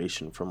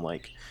inspiration from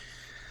like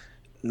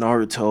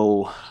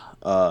Naruto,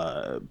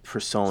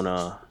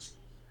 Persona,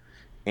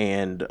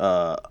 and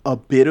a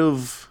bit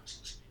of,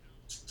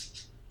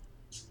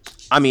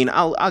 I mean,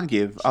 I'll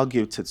give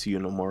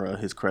Tetsuya Nomura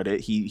his credit.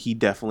 He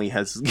definitely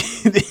has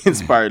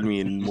inspired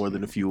me in more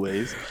than a few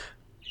ways.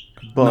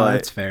 But no,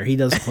 that's fair. He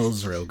does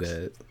clothes real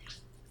good.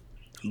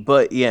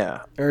 But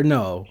yeah, or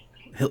no,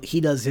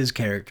 he does his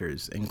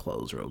characters in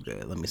clothes real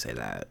good. Let me say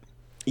that.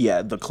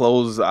 Yeah, the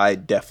clothes, I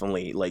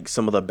definitely like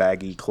some of the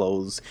baggy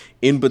clothes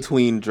in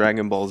between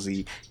Dragon Ball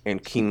Z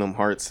and Kingdom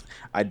Hearts.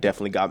 I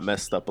definitely got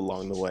messed up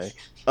along the way.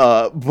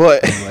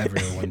 But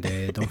everyone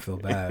did. Don't feel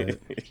bad.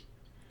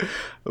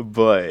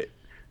 But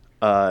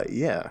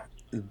yeah,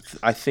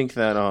 I think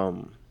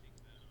that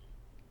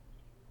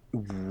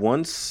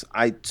once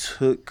I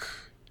took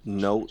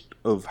note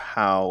of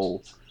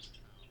how,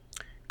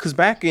 because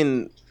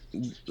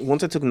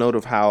once I took note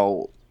of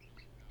how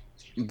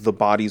the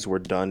bodies were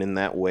done in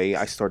that way,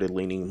 I started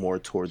leaning more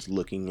towards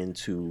looking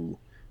into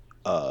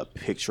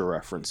picture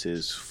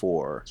references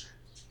for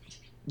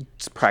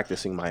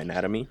practicing my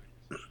anatomy.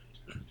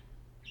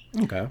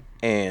 Okay.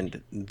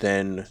 And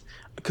then,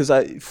 because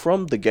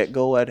from the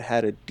get-go, I'd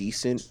had a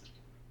decent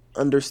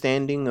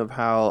understanding of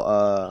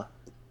how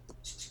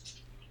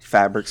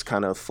fabrics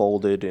kind of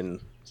folded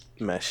and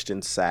meshed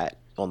and sat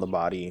on the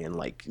body, and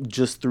like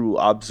just through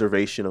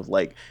observation of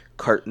like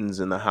curtains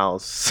in the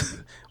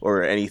house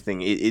or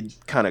anything, it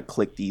kind of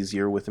clicked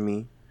easier with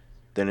me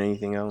than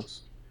anything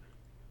else.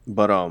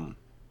 But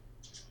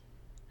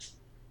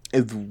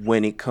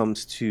when it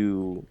comes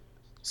to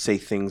say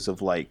things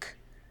of like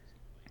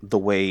the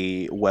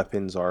way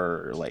weapons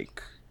are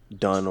like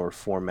done or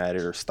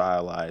formatted or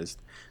stylized,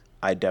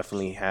 I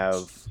definitely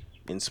have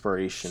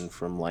inspiration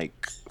from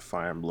like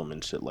Fire Emblem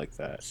and shit like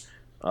that.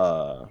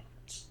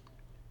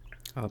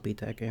 I'll beat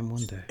that game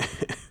one day.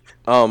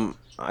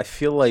 I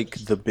feel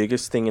like the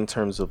biggest thing in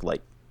terms of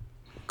like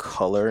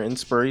color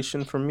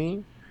inspiration for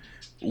me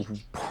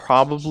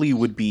probably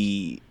would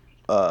be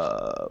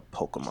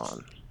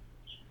Pokemon,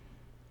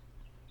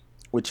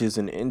 which is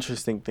an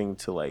interesting thing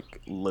to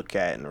like look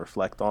at and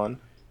reflect on.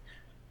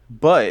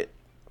 But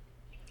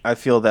I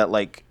feel that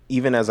like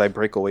even as I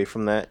break away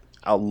from that,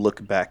 I'll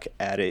look back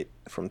at it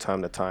from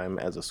time to time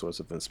as a source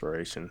of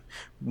inspiration.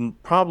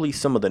 Probably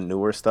some of the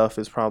newer stuff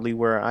is probably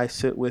where I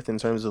sit with in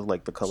terms of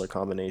like the color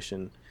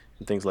combination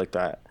and things like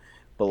that.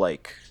 But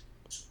like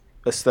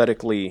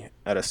aesthetically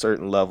at a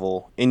certain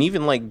level, and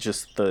even like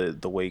just the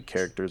way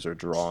characters are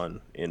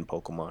drawn in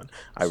Pokemon,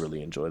 I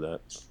really enjoy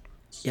that.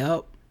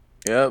 Yep.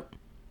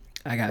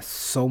 I got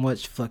so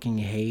much fucking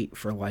hate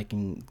for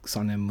liking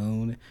Sun and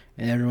Moon,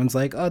 and everyone's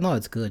like, oh no,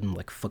 it's good. And I'm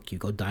like, fuck you,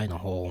 go die in a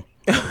hole.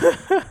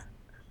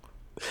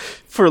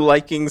 For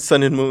liking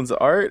Sun and Moon's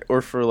art,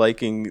 or for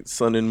liking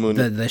Sun and Moon?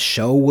 The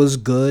show was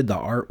good, the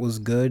art was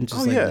good.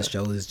 Just the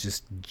show is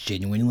just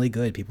genuinely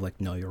good. People are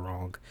like, no, you're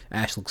wrong.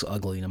 Ash looks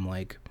ugly, and I'm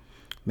like,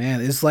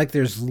 man, it's like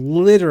there's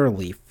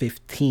literally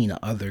 15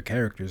 other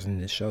characters in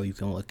this show you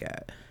can look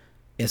at.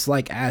 It's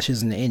like Ash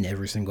isn't in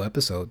every single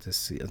episode.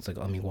 It's like,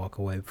 let me walk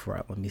away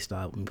before let me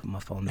stop. Let me put my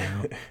phone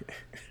down.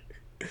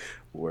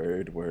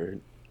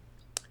 Word.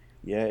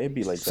 Yeah, it'd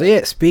be like that. So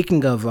yeah,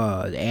 speaking of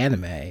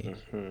anime,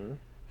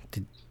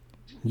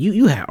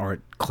 you had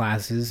art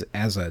classes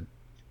as a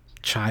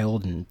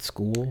child in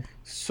school?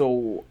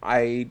 So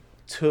I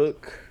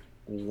took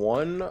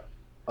one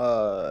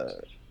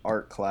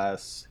art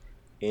class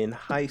in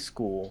high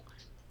school,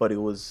 but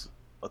it was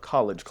a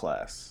college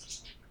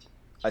class.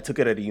 I took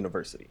it at a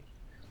university.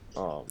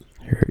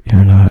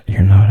 You're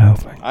not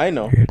helping. I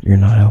know. You're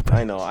not helping.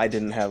 I know.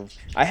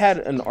 I had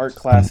an art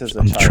class as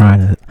a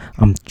child.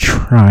 I'm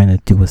trying to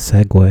do a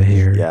segue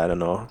here. Yeah, I don't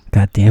know.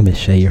 God damn it,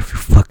 Shay, you're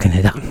fucking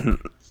it up.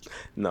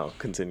 No,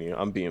 continue.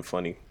 I'm being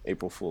funny.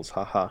 April Fools.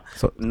 Haha.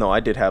 So No, I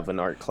did have an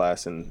art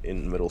class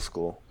in middle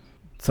school.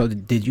 so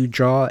did you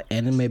draw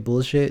anime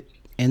bullshit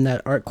in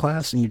that art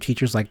class? And your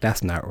teacher's like,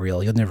 that's not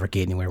real. You'll never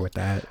get anywhere with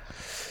that.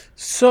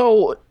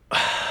 So,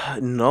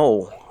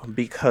 no,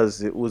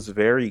 because it was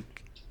very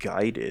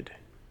guided.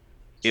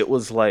 It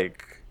was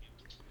like,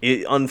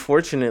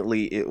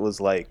 unfortunately, it was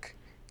like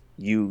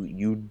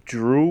you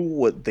drew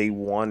what they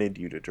wanted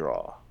you to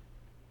draw,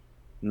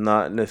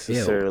 not Ew.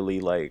 necessarily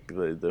like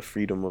the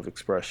freedom of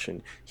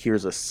expression.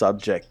 Here's a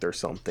subject or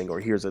something, or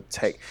here's a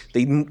tech.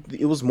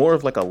 It was more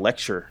of like a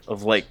lecture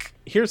of like,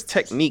 here's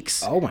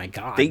techniques. Oh my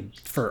god. They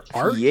For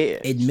art yeah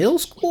in middle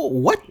school?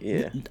 What?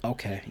 yeah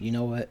Okay, you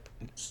know what?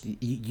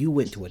 You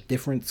went to a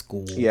different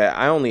school. yeah.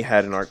 I only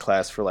had an art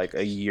class for like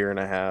a year and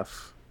a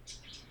half.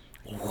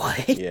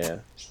 What? Yeah.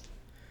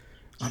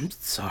 I'm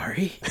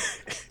sorry.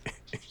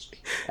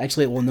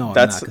 Actually, well, no, I'm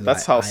That's not. 'Cause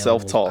that's how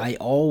self-taught. I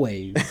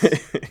always.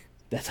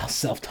 That's how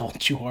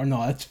self-taught you are.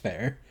 No, that's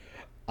fair.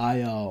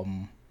 I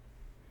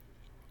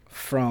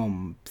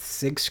from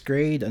sixth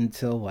grade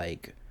until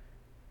like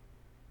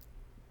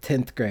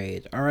 10th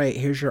grade. All right,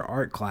 here's your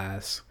art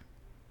class,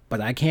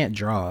 but I can't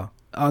draw.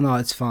 Oh no,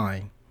 it's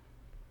fine.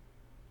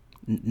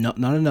 No.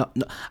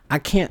 I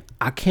can't.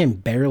 I can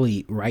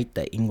barely write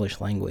the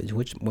English language.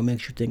 Which what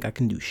makes you think I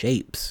can do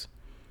shapes?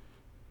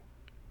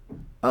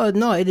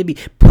 No, it'd be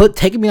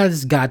taking me out of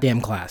this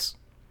goddamn class.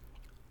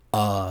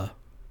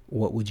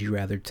 What would you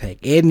rather take?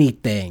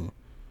 Anything.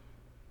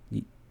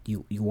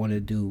 You want to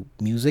do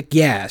music?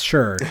 Yeah,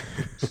 sure.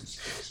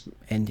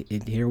 and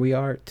here we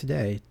are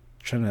today,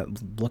 trying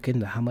to look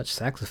into how much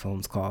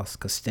saxophones cost,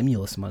 cause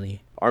stimulus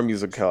money. Our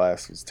music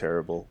class was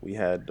terrible. We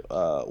had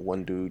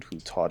one dude who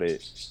taught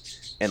it,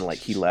 and like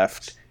he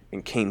left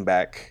and came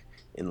back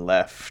and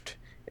left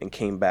and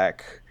came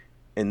back,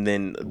 and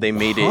then they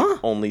made it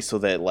only so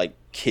that like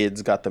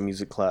kids got the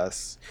music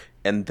class,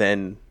 and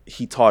then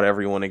he taught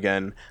everyone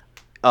again.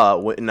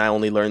 And I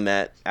only learned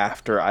that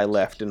after I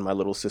left, and my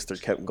little sister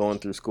kept going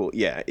through school.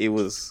 Yeah, it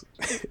was.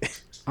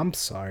 I'm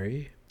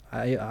sorry.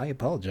 I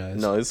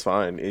apologize. No, it's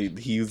fine.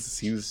 He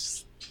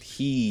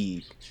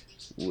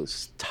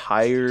was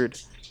tired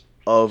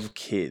of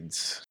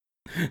kids.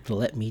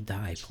 Let me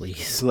die,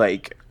 please.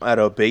 Like at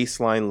a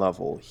baseline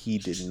level, he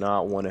did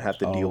not want to have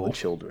to deal Oh. with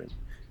children.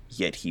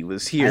 Yet he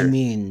was here I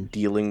mean,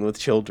 dealing with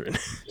children.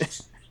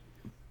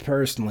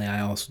 personally,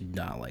 I also do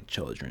not like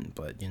children,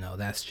 but you know,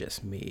 that's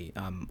just me.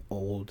 I'm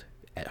old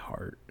at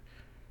heart.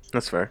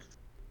 That's fair.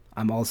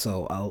 I'm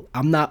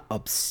not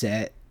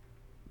upset,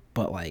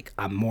 but like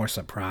I'm more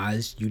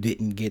surprised you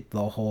didn't get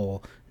the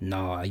whole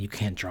nah, you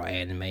can't draw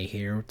anime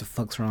here. What the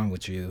fuck's wrong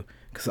with you?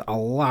 Because a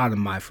lot of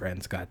my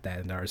friends got that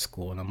in our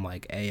school, and I'm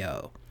like,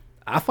 ayo,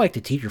 I'll fight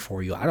the teacher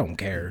for you. I don't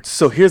care.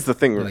 So here's the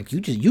thing. They're like, you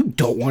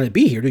don't want to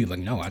be here, do you? Like,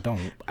 no, I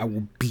don't. I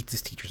will beat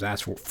this teacher's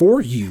ass for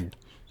you.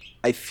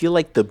 I feel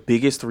like the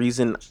biggest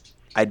reason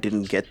I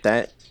didn't get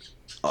that,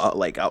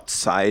 like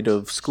outside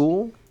of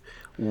school,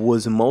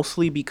 was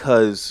mostly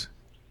because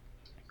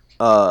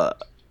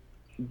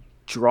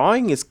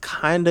drawing is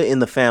kind of in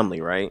the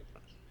family, right?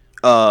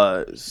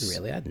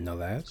 Really, I didn't know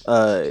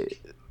that.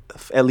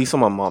 At least on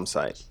my mom's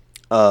side.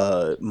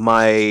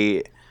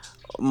 My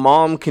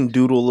mom can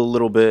doodle a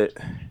little bit.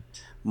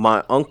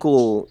 My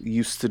uncle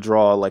used to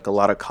draw like a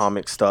lot of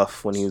comic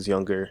stuff when he was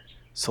younger.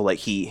 So like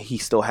he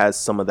still has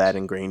some of that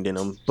ingrained in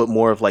him, but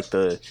more of like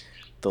the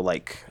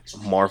like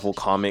Marvel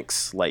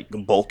comics, like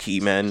bulky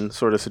men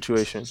sort of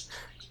situation.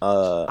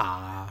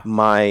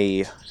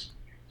 My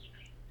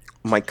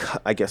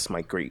I guess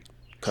my great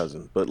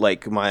cousin, but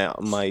like my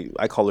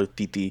I call her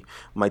Titi.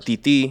 My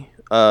Titi,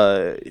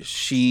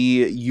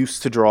 she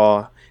used to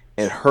draw,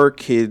 and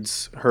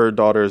her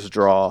daughters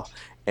draw,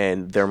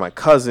 and they're my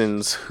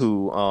cousins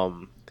who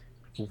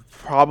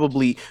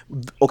probably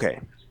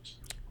okay.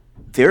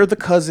 They're the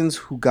cousins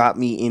who got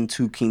me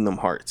into Kingdom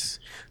Hearts.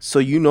 So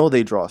you know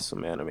they draw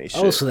some animation.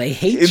 Oh, so they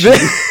hate you.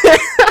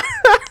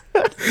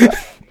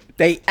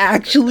 They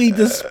actually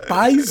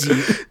despise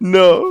you.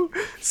 No.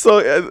 So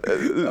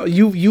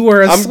You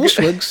are a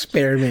social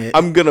experiment.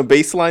 I'm gonna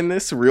baseline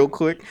this real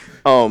quick.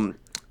 I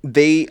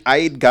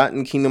had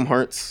gotten Kingdom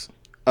Hearts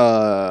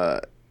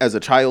as a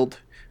child.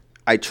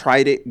 I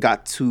tried it,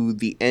 got to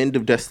the end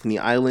of Destiny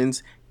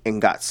Islands,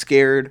 and got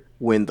scared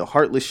when the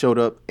Heartless showed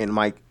up, and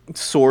my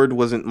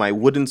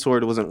wooden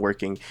sword wasn't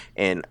working,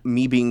 and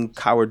me being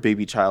coward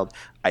baby child,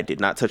 I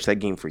did not touch that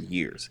game for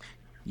years.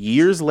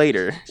 Years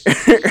later,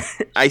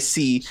 I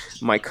see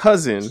my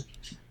cousin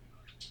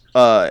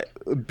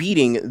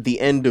beating the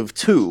end of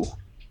 2.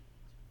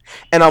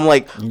 And I'm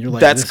like, like,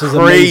 that's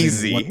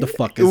crazy. What the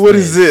fuck is what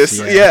this? is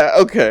this? Yeah,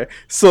 okay.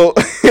 So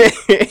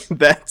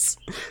that's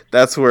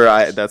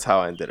how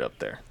I ended up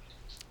there.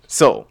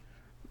 So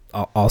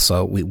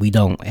also, we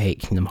don't hate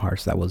Kingdom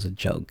Hearts. That was a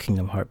joke.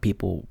 Kingdom Hearts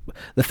people,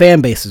 the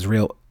fan base is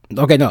real.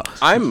 Okay, no,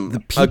 I'm the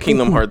people a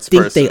Kingdom who Hearts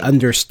think person. they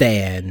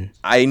understand.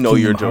 I know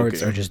Kingdom you're Hearts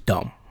joking. are just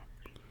dumb.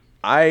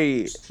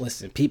 I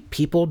Listen,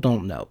 people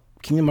don't know.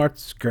 Kingdom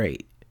Hearts is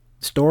great.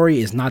 Story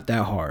is not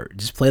that hard.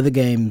 Just play the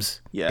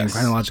games in Yes.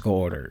 chronological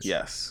order.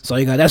 Yes.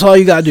 So that's all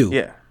you gotta do.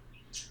 Yeah.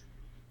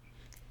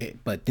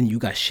 But then you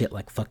got shit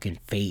like fucking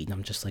Fate, and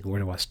I'm just like,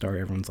 where do I start?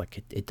 Everyone's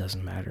like, it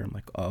doesn't matter. I'm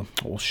like, oh,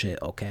 well, shit,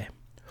 okay.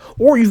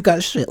 Or you've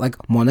got shit like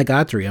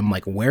Monogatari. I'm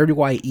like, where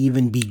do I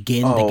even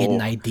begin to get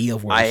an idea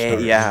of where to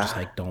start? Yeah. I'm just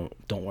like, don't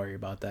worry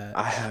about that.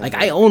 I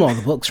I own all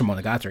the books from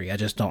Monogatari. I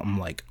just don't. I'm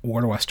like,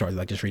 where do I start?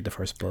 Like, just read the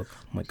first book.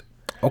 I'm like,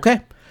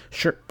 okay,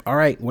 sure, all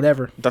right,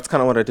 whatever. That's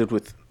kind of what I did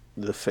with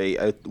the Fate.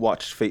 I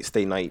watched Fate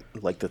Stay Night,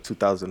 like the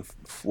 2000,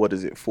 4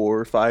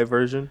 or 5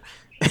 version.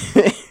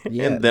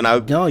 Yeah, and then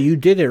no, you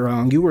did it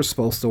wrong. You were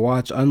supposed to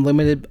watch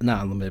Unlimited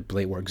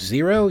Blade Works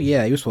Zero.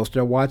 Yeah, you were supposed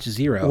to watch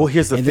Zero. Well,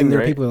 here's the and thing, then there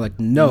right? are people who are like,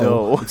 no,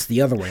 No. it's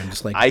the other way. I'm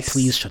just like,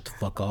 please shut the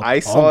fuck up. I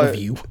all saw of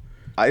you.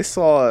 I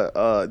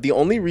saw the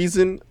only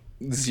reason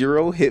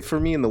Zero hit for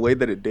me in the way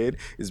that it did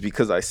is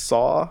because I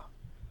saw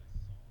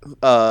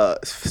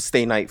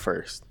Stay Night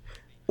first.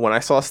 When I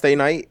saw Stay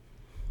Night,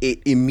 it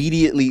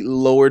immediately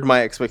lowered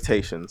my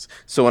expectations.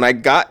 So when I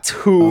got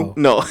to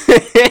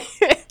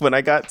when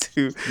I got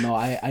to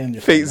I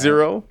understand Fate that.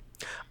 Zero,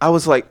 I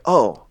was like,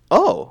 oh,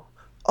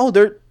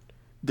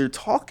 they're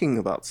talking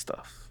about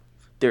stuff.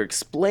 They're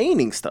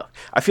explaining stuff.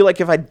 I feel like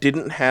if I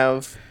didn't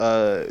have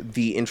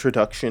the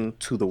introduction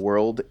to the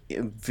world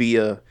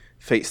via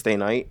Fate Stay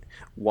Night,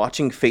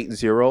 watching Fate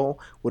Zero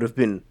would have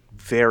been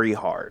very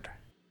hard.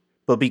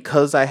 But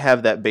because I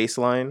have that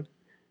baseline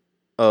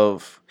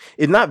of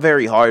it's not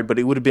very hard, but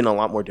it would have been a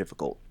lot more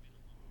difficult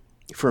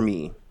for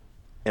me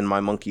and my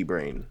monkey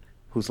brain,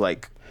 who's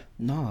like,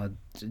 no,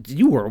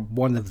 you were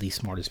one of the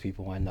smartest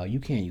people I know. You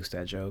can't use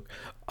that joke.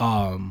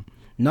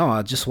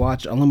 No, just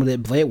watch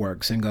Unlimited Blade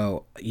Works and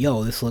go,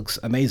 yo, this looks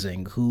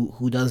amazing.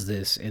 Who does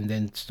this? And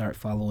then start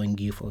following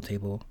UFO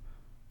Table,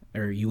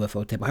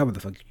 however the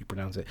fuck you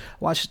pronounce it.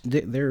 Watch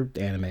their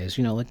animes,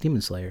 like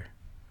Demon Slayer.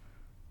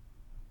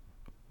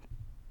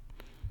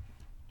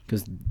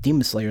 Because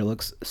Demon Slayer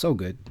looks so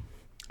good.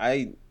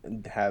 I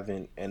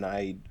haven't,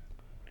 and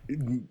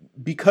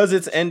because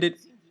it's ended,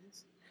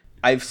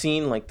 I've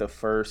seen like the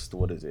first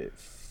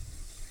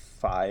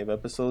 5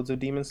 episodes of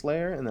Demon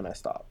Slayer, and then I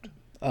stopped.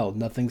 Oh,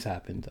 nothing's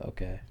happened.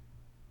 Okay.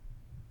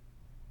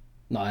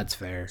 No, that's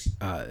fair.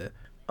 But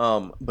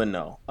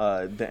no,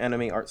 the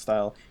anime art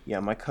style.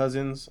 Yeah, my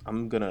cousins.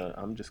 I'm gonna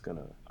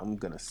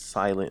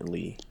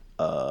silently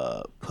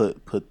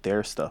put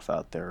their stuff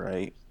out there,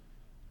 right?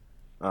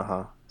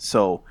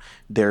 So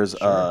there's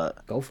Sure.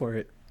 Go for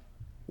it.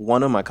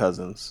 One of my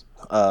cousins.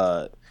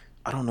 I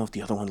don't know if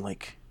the other one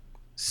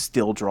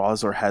still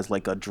draws or has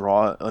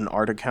an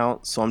art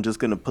account. So I'm just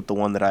gonna put the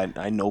one that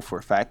I know for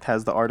a fact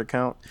has the art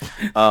account.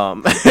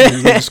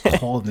 You just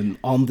call them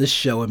on this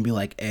show and be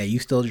like, "Hey, you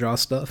still draw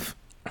stuff?"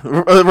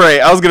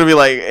 Right. I was gonna be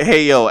like,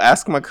 "Hey, yo,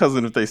 ask my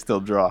cousin if they still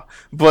draw."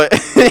 But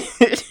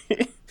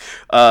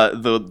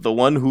the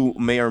one who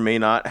may or may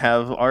not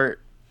have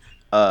art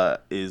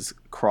is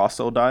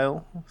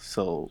Crossodile.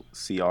 So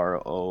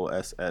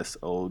Crossodile.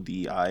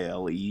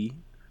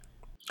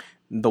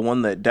 The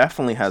one that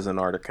definitely has an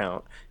art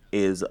account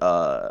is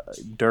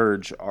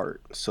Dirge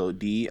Art. So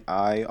DIRGE_ART,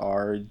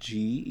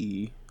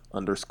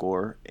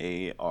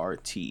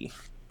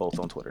 both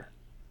on Twitter.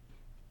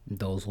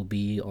 Those will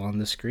be on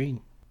the screen.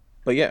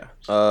 But yeah,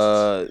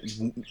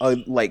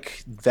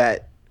 like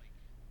that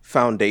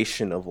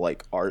foundation of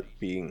like art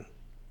being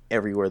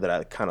everywhere that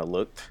I kind of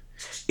looked.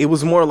 It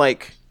was more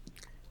like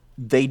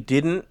they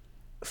didn't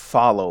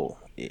follow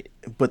it,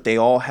 but they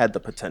all had the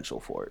potential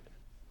for it.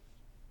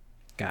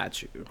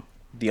 Got you.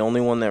 The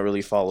only one that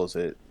really follows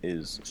it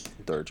is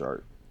Dirge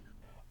Art.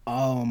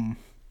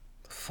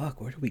 Fuck,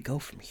 where do we go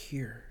from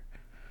here?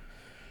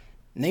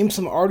 Name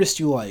some artists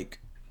you like.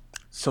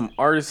 Some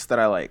artists that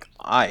I like.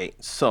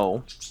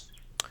 So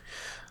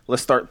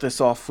let's start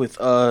this off with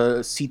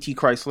CT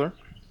Chrysler.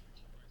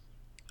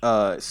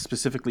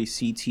 Specifically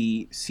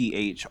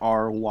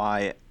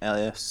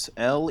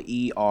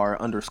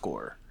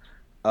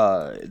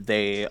CTCHRYSLER_.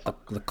 They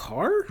the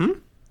car?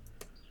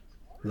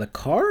 The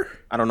car?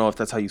 I don't know if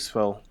that's how you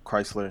spell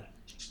Chrysler.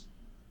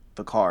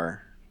 The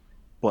car.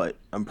 But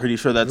I'm pretty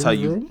sure that's how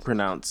you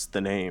pronounce the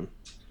name.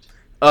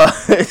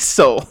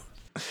 So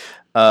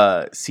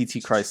CT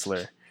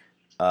Chrysler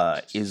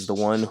is the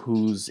one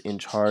who's in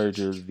charge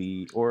of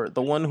the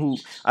one who,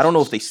 I don't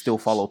know if they still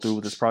follow through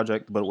with this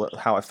project, but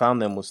how I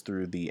found them was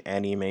through the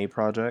anime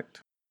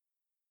project.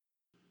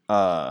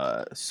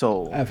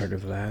 So I've heard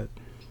of that.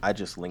 I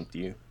just linked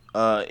you.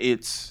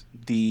 It's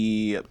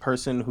the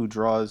person who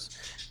draws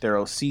their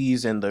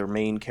OCs, and their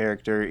main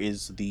character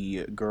is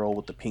the girl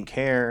with the pink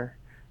hair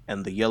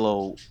and the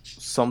yellow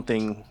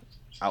something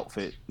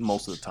outfit.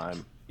 Most of the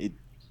time, it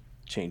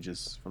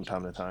changes from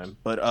time to time.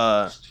 But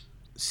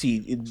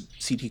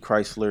CT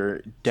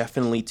Chrysler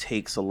definitely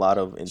takes a lot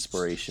of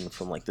inspiration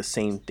from like the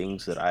same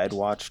things that I had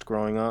watched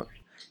growing up,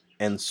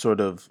 and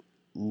sort of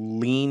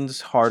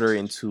leans harder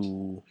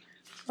into.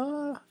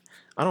 I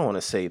don't want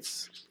to say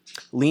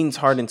leans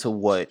hard into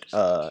what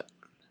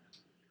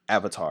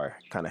Avatar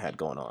kind of had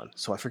going on.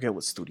 So I forget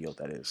what studio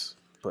that is,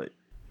 but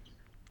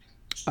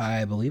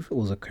I believe it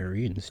was a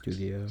Korean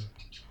studio.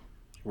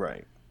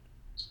 Right.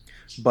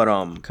 But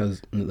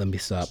Cause let me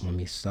stop. Let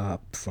me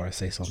stop before I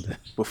say something.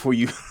 before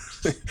you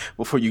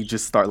before you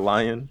just start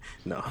lying,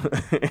 no.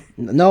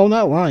 No,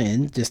 not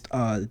lying. Just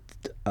uh.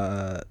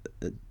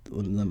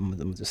 Let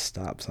me just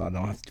stop so I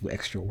don't have to do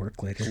extra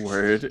work later.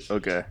 Word.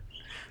 Okay.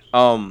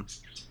 Um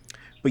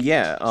but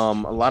yeah, a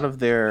lot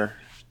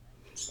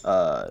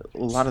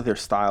of their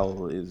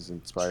style is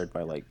inspired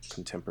by like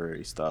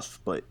contemporary stuff,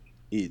 but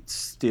it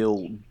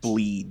still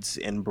bleeds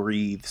and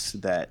breathes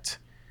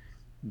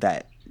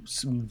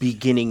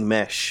beginning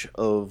mesh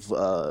of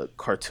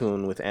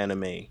cartoon with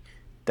anime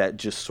that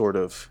just sort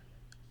of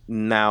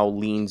now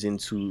leans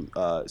into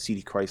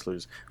CD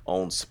Chrysler's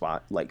own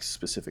spot, like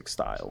specific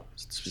style,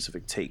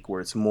 specific take,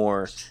 where it's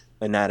more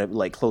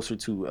like closer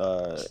to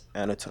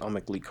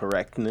anatomically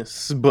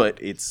correctness, but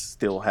it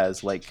still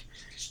has like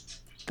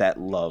that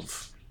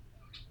love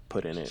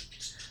put in it.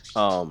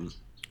 Um,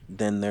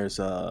 then there's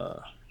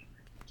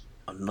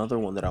another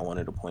one that I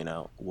wanted to point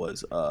out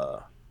was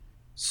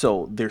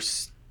so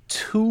there's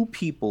two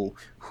people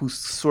who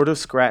sort of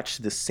scratch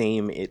the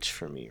same itch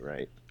for me,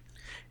 right?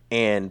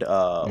 And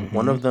one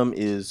Mm-hmm. of them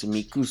is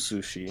Miku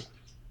Sushi,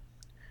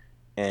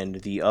 and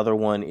the other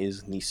one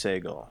is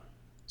Nisego,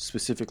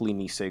 specifically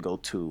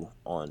Nisego 2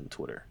 on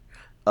Twitter.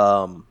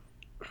 Um,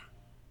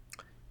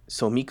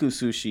 so Miku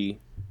Sushi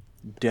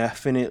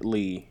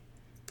definitely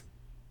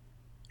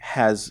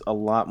has a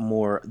lot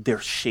more. Their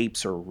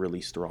shapes are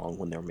really strong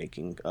when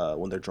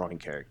they're drawing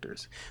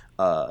characters.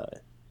 Uh,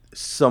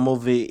 some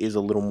of it is a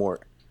little more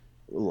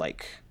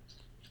like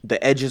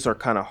the edges are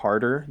kind of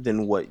harder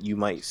than what you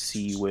might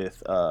see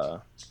with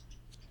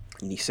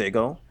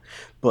Nisego,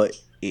 but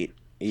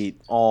it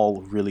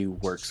all really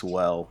works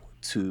well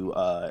to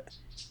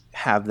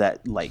have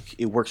that, like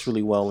it works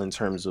really well in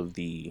terms of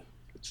the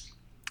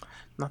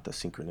not the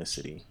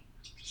synchronicity,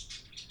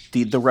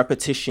 the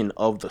repetition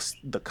of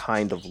the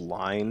kind of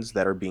lines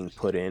that are being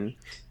put in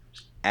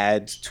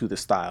adds to the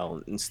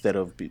style instead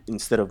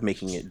of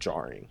making it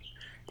jarring.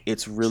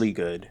 It's really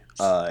good,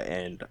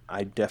 and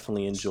I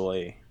definitely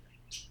enjoy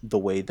the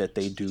way that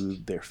they do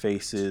their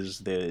faces,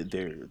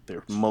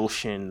 their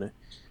motion.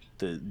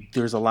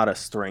 There's a lot of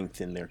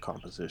strength in their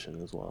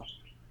composition as well,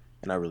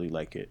 and I really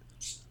like it.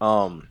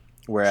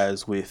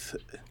 Whereas with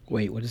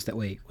Wait, what does that?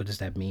 Wait, what does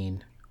that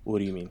mean? what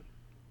do you mean?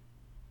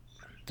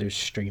 There's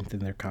strength in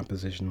their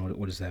composition.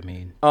 What does that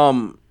mean?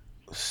 Um,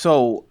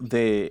 so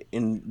they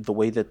in the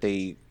way that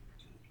they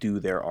do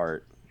their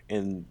art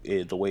and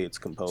the way it's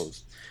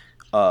composed,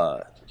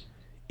 uh,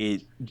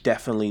 it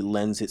definitely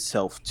lends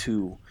itself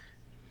to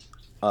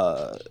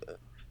uh,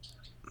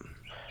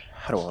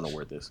 how do I want to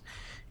word this?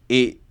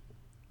 It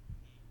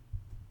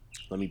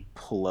Let me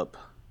pull up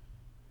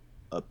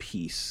a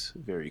piece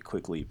very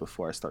quickly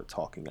before I start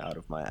talking out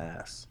of my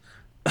ass.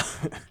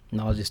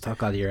 No, I'll just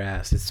talk out of your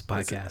ass. It's a It's,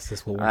 podcast.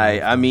 That's what we're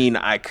here I for. mean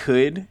I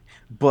could,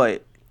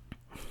 but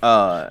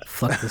uh,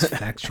 Fuck this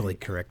factually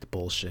correct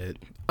bullshit.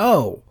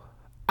 Oh,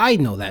 I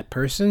know that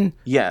person.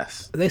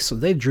 yes,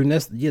 They drew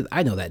Nessa. Yeah,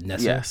 I know that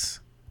Nessa. yes.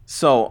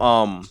 So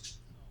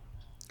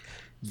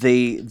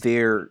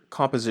their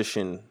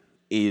composition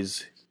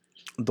is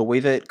the way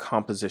that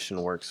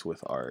composition works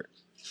with art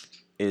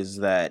is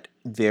that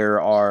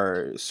there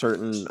are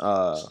certain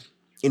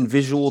in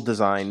visual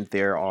design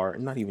there are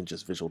not even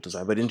just visual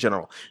design but in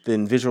general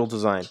in visual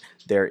design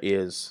there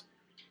is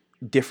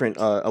different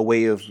a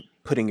way of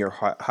putting your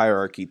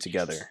hierarchy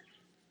together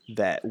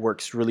that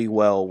works really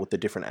well with the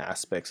different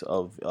aspects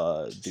of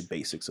the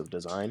basics of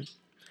design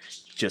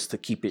just to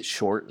keep it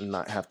short and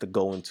not have to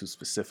go into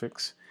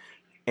specifics,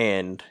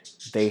 and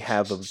they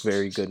have a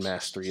very good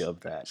mastery of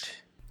that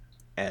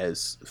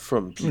as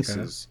from Okay.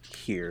 pieces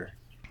here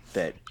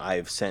that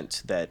I've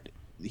sent that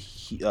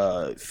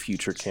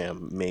Future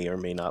Cam may or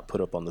may not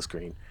put up on the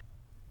screen.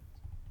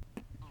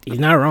 He's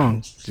not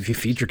wrong. If your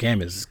feature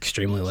cam is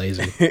extremely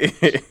lazy.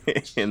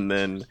 And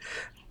then,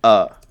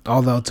 uh,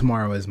 Although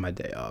tomorrow is my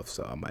day off,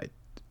 so I might.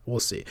 We'll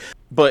see.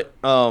 but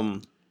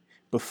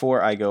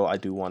before I go, I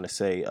do want to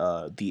say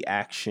the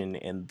action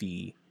and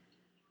the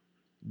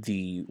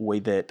way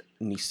that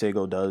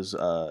Nisego does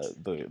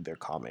their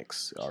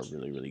comics are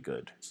really really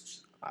good.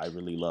 I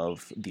really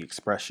love the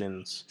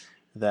expressions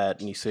that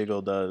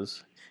Nisego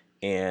does,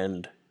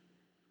 and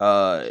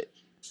uh,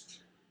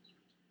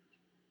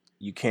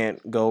 you can't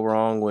go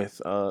wrong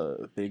with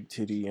big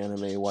titty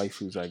anime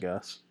waifus, I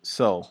guess.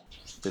 So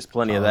there's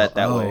plenty of that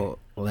way.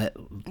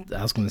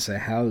 I was gonna say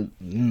how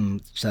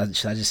should I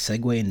just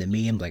segue into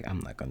me? I'm like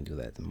I'm not gonna do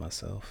that to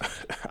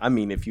myself. I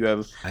mean, if you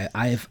have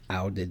I've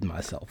outed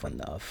myself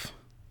enough.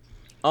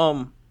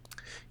 um,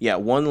 yeah,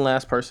 one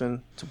last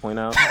person to point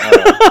out.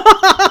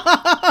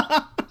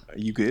 Are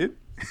you good?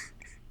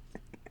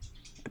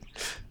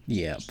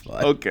 Yeah,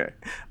 but Okay.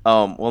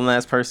 One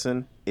last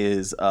person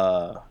is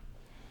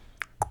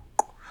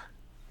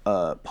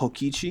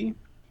Pokichi,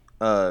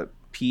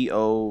 Pockicchi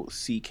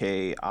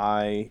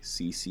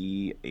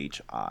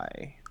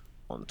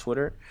on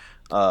Twitter.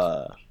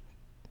 Uh,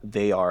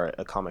 they are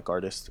a comic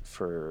artist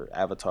for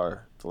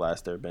Avatar: The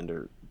Last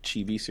Airbender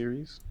chibi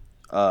series.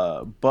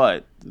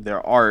 But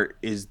their art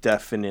is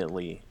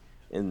definitely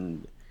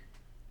and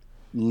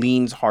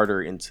leans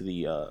harder into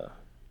the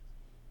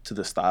to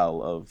the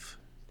style of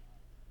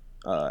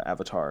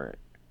Avatar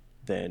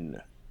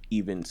than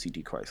even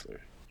C.T. Chrysler.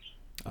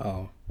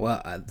 Oh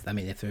well, I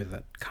mean, if they're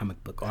the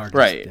comic book artist,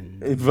 Right,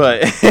 then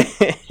but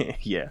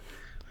yeah,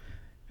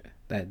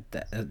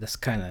 that's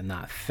kind of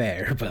not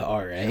fair. But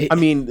all right. I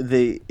mean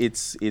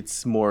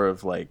it's more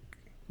of like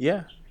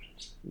yeah,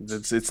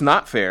 it's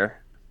not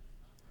fair,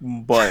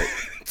 but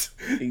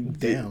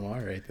Damn. All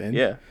right then.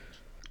 yeah,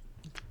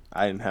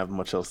 I didn't have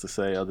much else to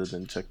say other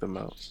than check them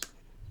out.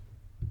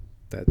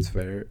 That's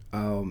fair.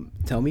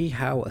 Tell me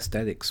how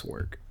aesthetics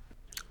work.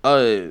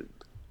 Uh,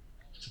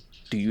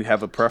 do you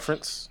have a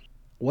preference?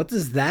 What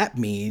does that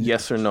mean?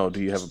 Yes or no? Do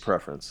you have a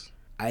preference?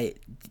 I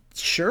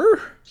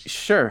sure.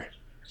 Sure.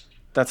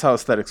 That's how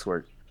aesthetics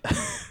work.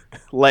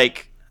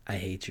 Like I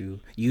hate you.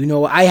 You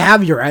know, I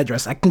have your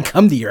address. I can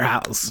come to your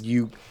house.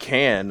 you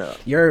can.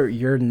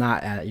 You're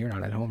not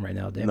at home right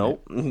now, damn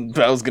Nope.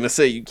 I was gonna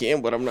say you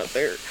can, but I'm not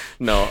there.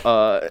 No.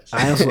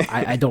 I also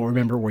I don't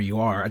remember where you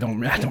are. I don't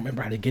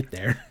remember how to get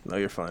there. No,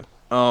 you're fine.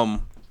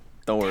 Don't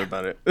worry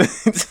about it.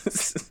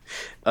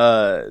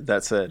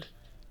 That said,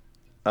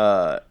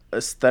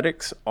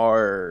 aesthetics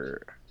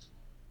are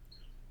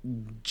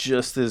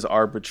just as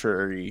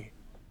arbitrary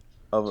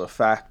of a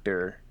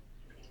factor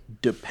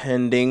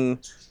depending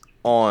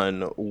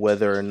on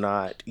whether or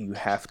not you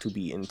have to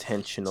be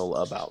intentional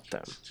about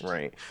them,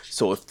 right?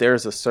 So if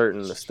there's a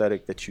certain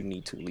aesthetic that you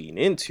need to lean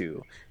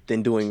into,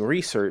 then doing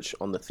research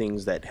on the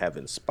things that have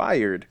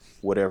inspired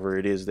whatever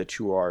it is that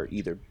you are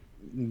either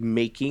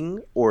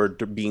making or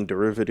being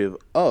derivative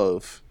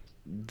of,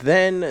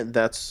 then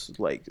that's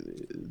where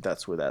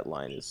that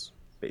line is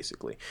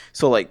basically.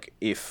 So like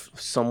if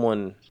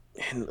someone,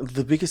 and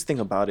the biggest thing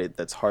about it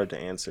that's hard to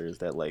answer is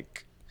that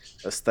like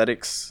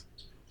aesthetics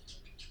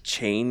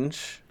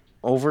change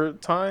over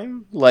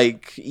time,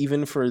 like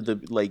even for the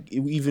like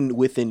even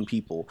within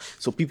people,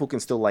 so people can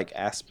still like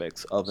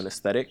aspects of an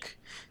aesthetic,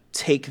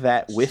 take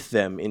that with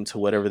them into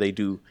whatever they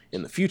do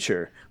in the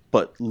future,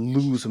 but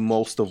lose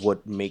most of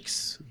what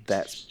makes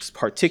that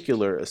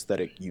particular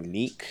aesthetic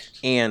unique.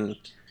 And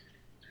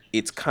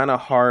it's kind of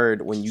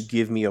hard when you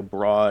give me a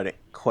broad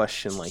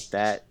question like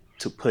that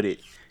to put it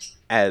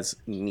as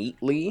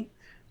neatly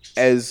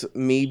as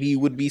maybe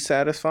would be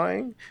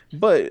satisfying,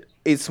 but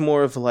it's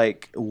more of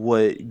like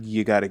what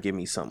you got to give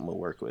me something to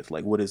work with.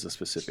 Like, what is a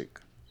specific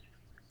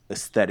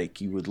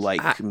aesthetic you would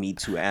like me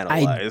to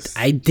analyze?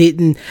 I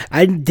didn't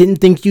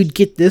think you'd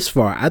get this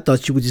far. I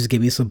thought you would just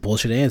give me some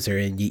bullshit answer,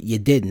 and you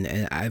didn't.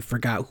 And I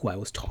forgot who I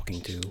was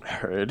talking to.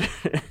 Heard.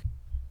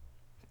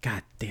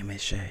 God damn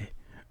it, Shay.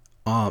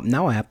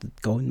 Now I have to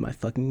go in my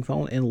fucking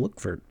phone and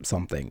look for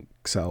something.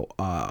 So,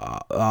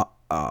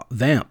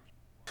 Vamp.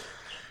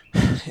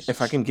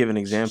 If I can give an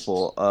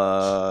example,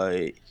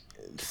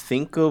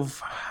 think of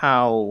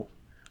how.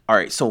 All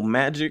right, so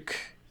magic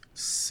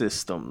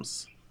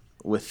systems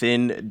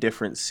within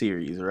different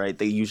series, right?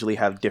 They usually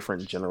have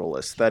different general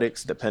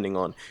aesthetics depending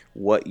on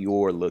what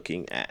you're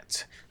looking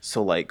at.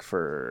 So, like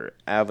for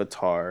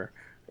Avatar,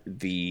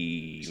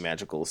 the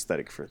magical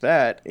aesthetic for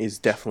that is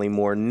definitely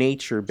more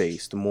nature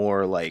based,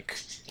 more like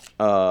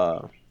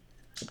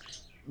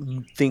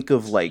think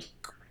of like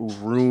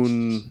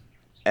rune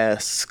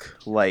esque,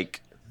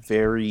 like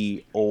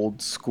very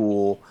old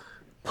school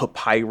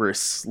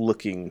papyrus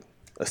looking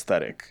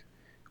aesthetic.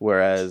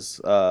 Whereas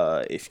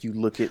if you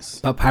look at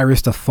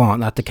Papyrus the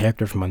font, not the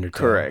character from Undertale.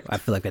 Correct. I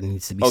feel like that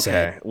needs to be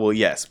said. okay, well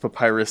yes,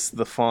 papyrus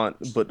the font,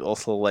 but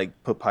also like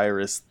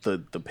papyrus the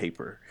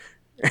paper.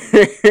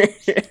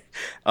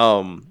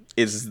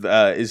 Is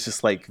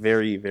just like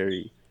very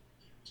very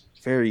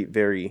very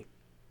very.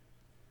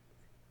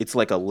 It's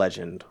like a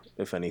legend,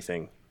 if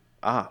anything.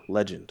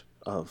 Legend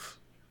of,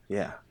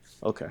 yeah.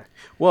 Okay.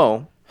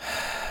 Well,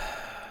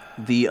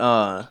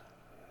 the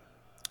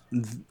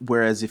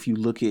whereas if you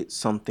look at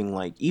something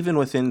like even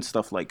within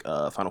stuff like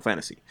Final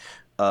Fantasy,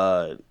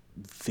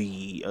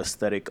 the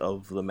aesthetic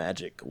of the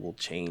magic will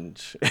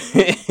change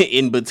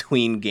in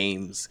between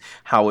games,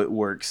 how it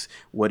works,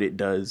 what it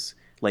does.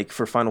 Like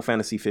for Final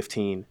Fantasy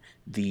 15,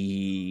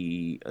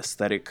 the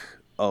aesthetic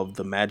of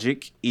the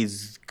magic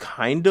is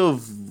kind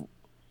of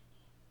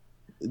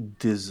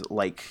this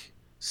like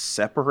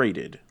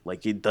separated.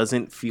 Like it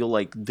doesn't feel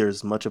like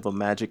there's much of a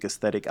magic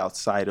aesthetic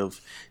outside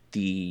of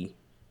the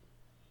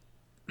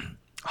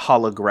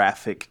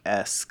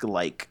holographic-esque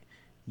like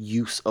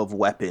use of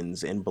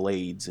weapons and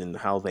blades and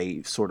how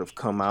they sort of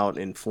come out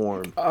and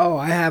form. Oh,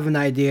 I have an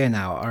idea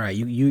now. All right,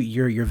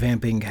 your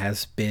vamping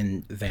has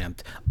been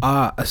vamped.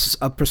 A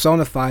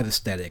Persona 5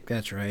 aesthetic.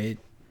 That's right.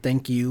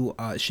 Thank you.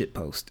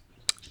 Shitpost.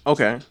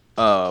 Okay.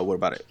 What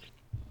about it?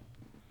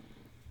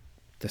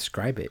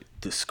 Describe it.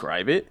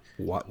 Describe it?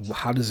 What?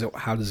 How does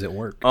it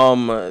work?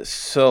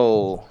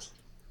 So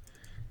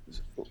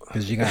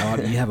Because you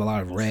have a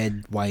lot of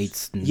red,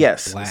 whites, and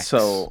yes. blacks.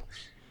 So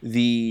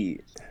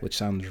which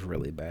sounds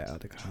really bad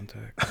out of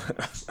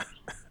context.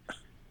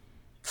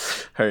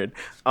 heard.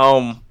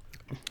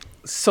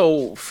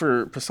 So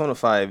for Persona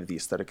 5, the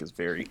aesthetic is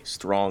very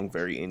strong,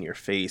 very in your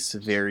face,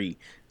 very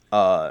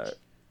uh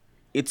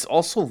it's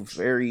also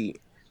very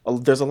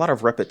there's a lot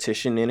of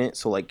repetition in it.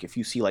 So like if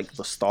you see like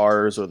the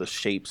stars or the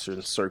shapes or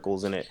the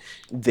circles in it,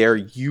 they're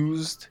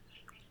used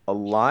a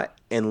lot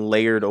and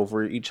layered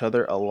over each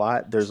other a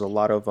lot. There's a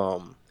lot of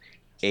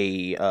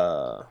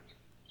a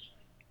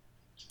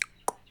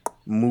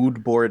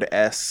mood board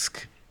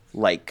esque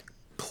like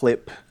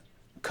clip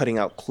cutting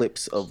out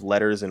clips of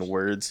letters and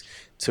words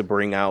to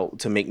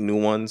make new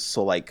ones.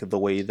 So like the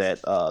way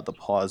that the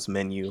pause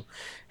menu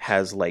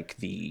has like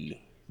the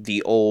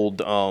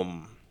old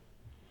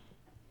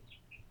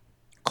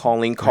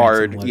calling Ransom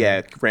card, letter.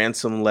 yeah,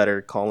 ransom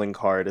letter calling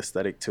card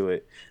aesthetic to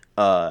it.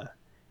 Uh,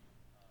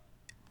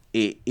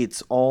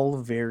 it's all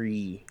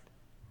very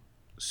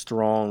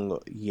strong,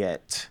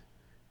 yet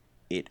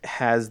it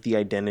has the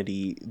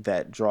identity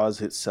that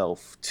draws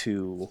itself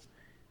to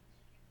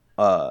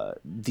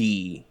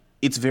the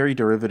it's very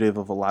derivative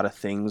of a lot of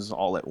things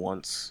all at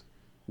once,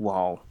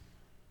 while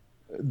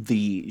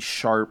the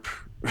sharp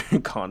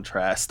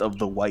contrast of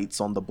the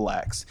whites on the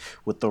blacks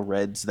with the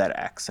reds that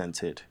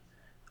accent it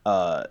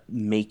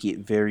make it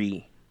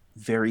very,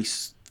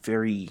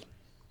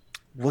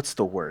 what's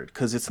the word,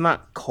 because it's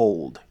not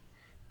cold,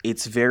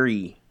 it's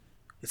very,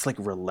 it's like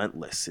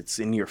relentless, it's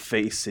in your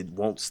face, it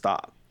won't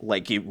stop,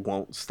 like it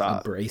won't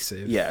stop.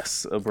 Abrasive.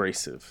 Yes,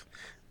 abrasive.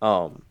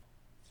 um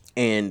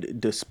and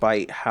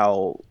despite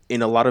how,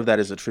 in a lot of that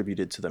is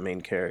attributed to the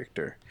main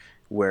character,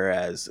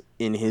 whereas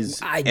in his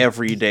I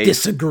everyday,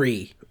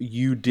 disagree.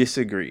 you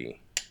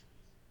disagree.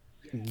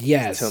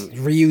 Yes,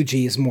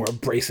 Ryuji is more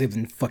abrasive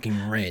than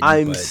fucking Ren.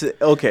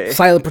 Okay.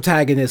 Silent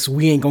protagonist,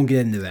 we ain't gonna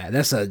get into that.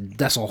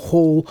 That's a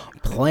whole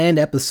planned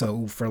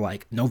episode for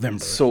like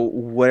November. So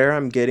where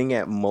I'm getting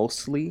at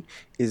mostly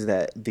is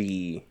that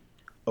the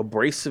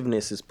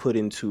abrasiveness is put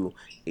into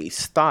a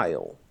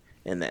style,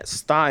 and that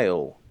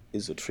style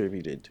is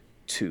attributed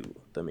to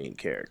the main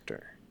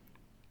character.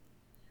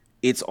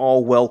 It's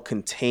all well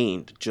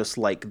contained, just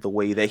like the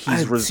way that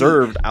he's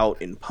reserved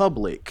out in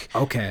public.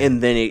 Okay.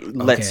 And then it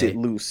lets it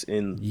loose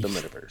in the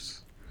metaverse.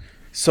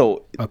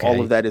 So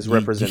all of that is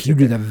represented. You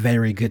did a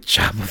very good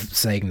job of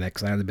saying that,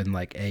 because I would have been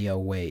like, "Hey, yo,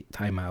 wait,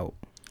 time out.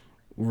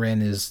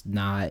 Ren is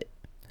not."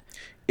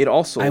 It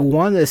also, I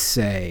want to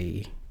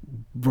say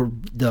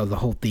the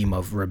whole theme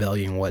of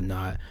rebellion and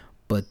whatnot,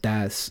 but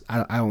that's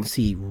I don't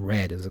see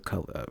red as a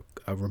color,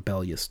 a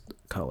rebellious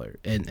color,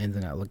 and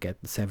then I look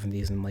at the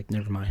 70s and like,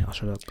 never mind, I'll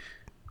shut up.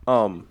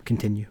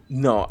 Continue.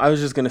 No, I was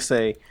just gonna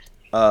say,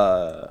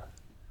 when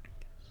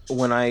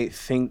I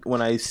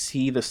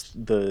see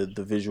the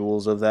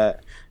visuals of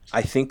that,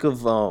 I think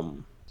of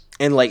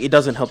and like it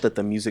doesn't help that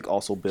the music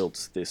also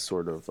builds this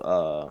sort of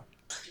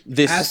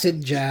this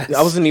acid jazz.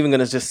 I wasn't even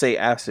gonna just say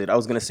acid. I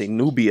was gonna say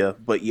Nubia,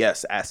 but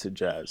yes, acid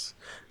jazz.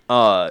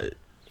 The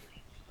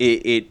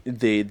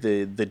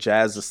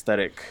jazz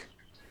aesthetic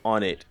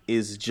on it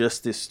is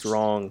just as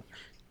strong,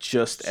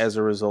 just as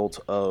a result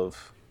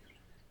of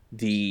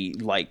the,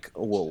 like,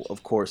 well,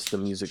 of course, the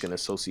music and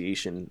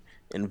association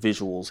and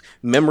visuals.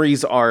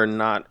 Memories are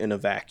not in a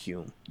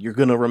vacuum. You're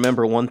gonna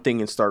remember one thing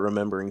and start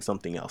remembering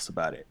something else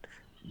about it.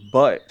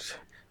 But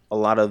a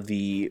lot of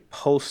the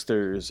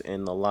posters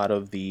and a lot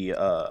of the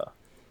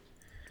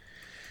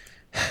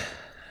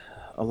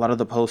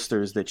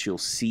posters that you'll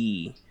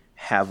see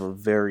have a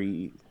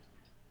very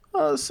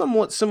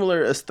somewhat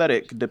similar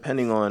aesthetic,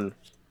 depending on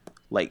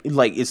like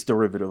it's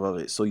derivative of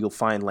it. So you'll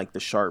find like the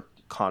sharp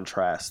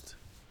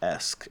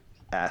contrast-esque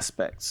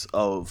aspects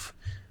of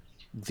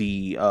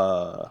the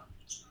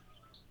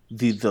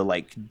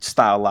like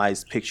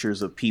stylized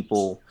pictures of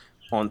people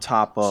on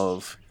top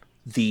of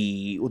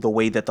the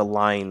way that the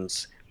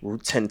lines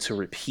tend to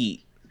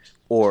repeat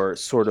or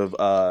sort of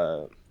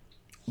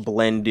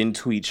blend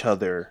into each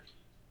other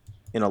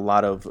in a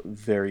lot of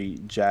very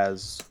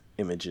jazz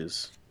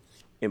images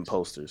in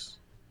posters,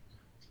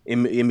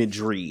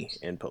 imagery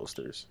in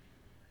posters.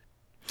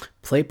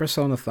 Play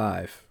Persona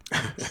 5.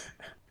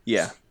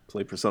 Yeah,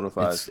 play Persona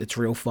 5. It's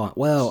real fun.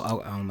 Well,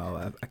 I don't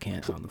know. I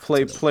can't.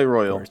 Play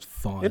Royal. It's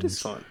fun. It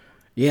is fun.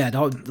 Yeah,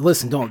 don't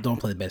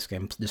play the best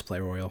game. Just play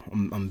Royal.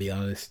 I'm gonna be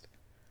honest.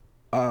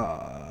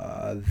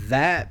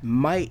 That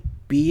might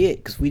be it,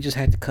 because we just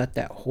had to cut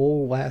that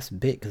whole last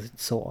bit because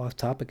it's so off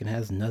topic and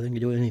has nothing to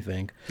do with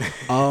anything.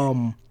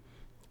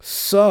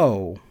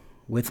 So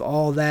with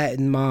all that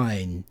in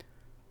mind,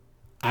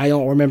 I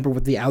don't remember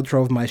what the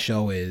outro of my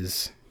show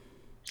is.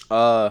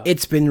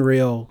 It's been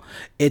real.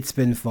 It's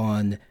been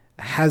fun.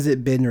 Has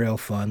it been real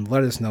fun?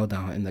 Let us know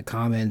down in the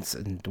comments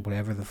and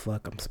whatever the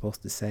fuck I'm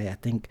supposed to say. I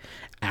think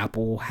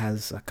Apple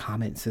has a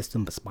comment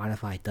system, but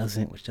Spotify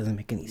doesn't, which doesn't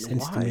make any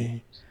sense to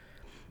me.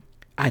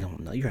 I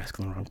don't know. You're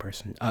asking the wrong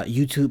person.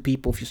 YouTube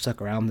people, if you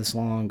stuck around this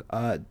long,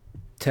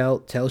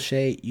 tell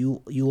Shay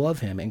you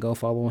love him and go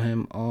follow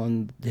him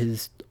on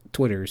his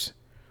Twitters.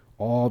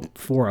 All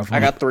 4 of them. I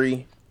got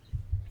 3.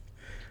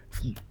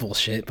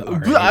 Bullshit. But all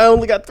right. I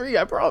only got 3,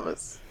 I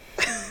promise.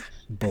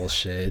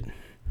 Bullshit.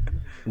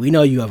 We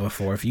know you have a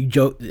 4th. You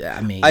joke.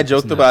 I mean, I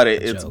joked about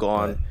it. It's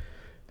gone.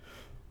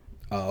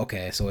 Oh,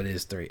 okay. So it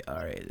is 3. All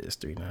right, it is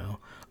 3 now.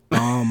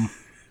 Um,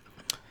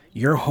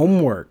 your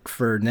homework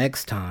for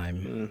next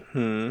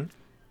time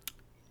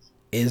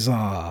is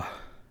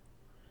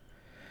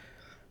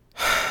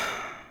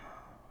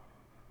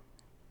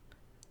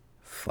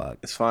fuck.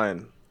 It's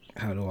fine.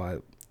 How do I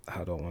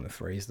want to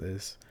phrase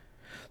this?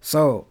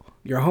 So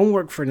your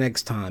homework for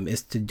next time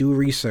is to do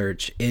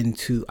research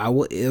into.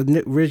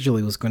 It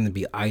originally was going to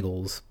be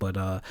idols,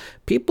 but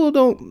people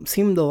don't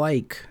seem to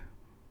like.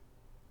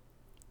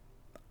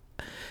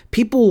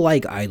 People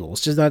like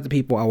idols, just not the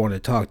people I want to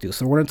talk to.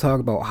 So we're going to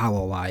talk about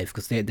Hololive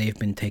because they've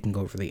been taking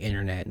over the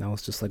internet, and I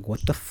was just like,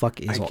 what the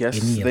fuck is I any guess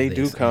of this? they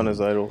do count as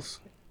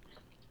idols.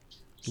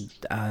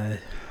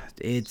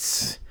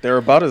 It's They're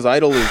about as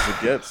idle as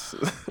it gets.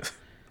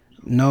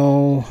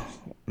 no.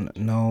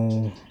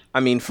 I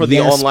mean, for the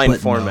Yes, online but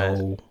format.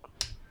 no.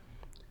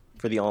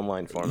 For the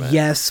online format.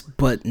 Yes,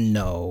 but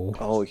no.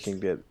 Oh, it can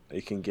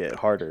get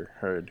harder.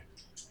 Heard.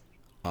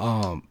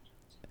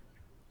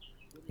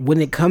 When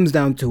it comes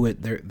down to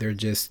it, they're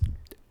just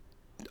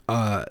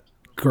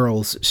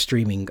girls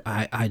streaming,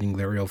 hiding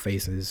their real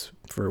faces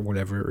for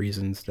whatever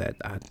reasons that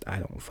I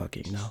don't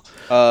fucking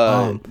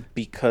know.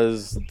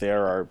 Because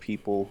there are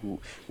people who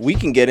we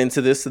can get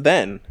into this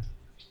then.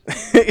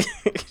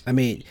 I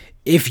mean,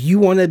 if you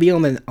want to be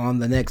on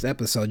the next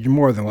episode, you're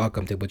more than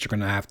welcome to, but you're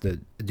gonna have to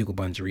do a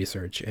bunch of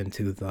research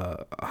into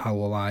the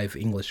Hololive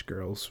English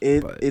girls.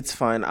 It's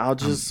fine. I'll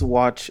just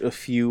watch a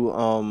few.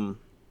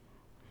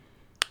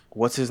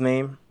 What's his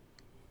name?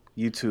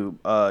 YouTube.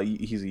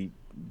 He's a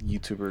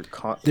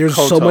YouTuber. There's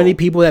Koto. so many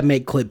people that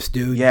make clips,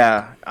 dude.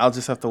 Yeah, I'll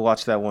just have to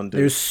watch that one. Dude.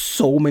 There's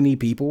so many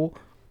people.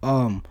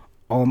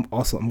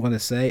 Also, I'm gonna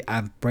say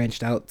I've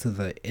branched out to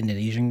the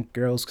Indonesian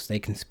girls because they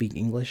can speak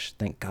English.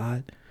 Thank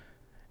God.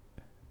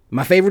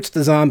 My favorite's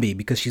the zombie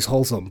because she's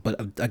wholesome, but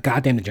a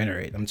goddamn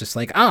degenerate. I'm just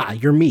like,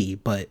 you're me,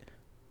 but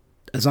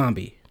a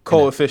zombie.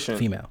 Coefficient.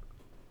 Female.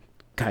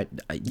 God,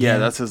 yeah,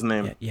 that's his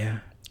name. Yeah.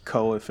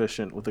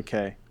 Coefficient with a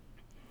K.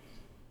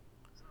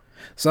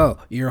 So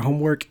your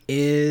homework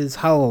is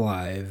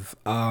Hololive.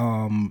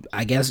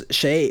 I guess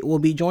Shay will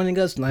be joining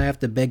us, and I have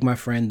to beg my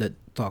friend to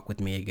talk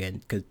with me again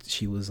because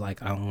she was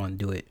like, I don't want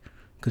to do it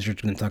because you're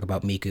going to talk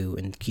about Miku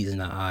and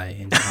Kizuna Ai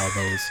and how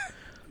those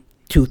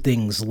two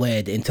things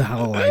led into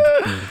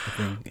Hololive being a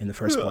thing in the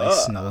first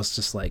place. And I was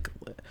just like,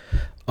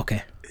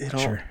 okay,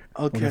 sure,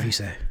 whatever you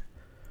say.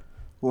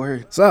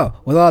 Word. So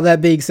with all that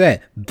being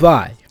said,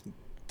 bye.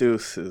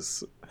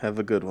 Deuces. Have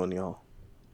a good one, y'all.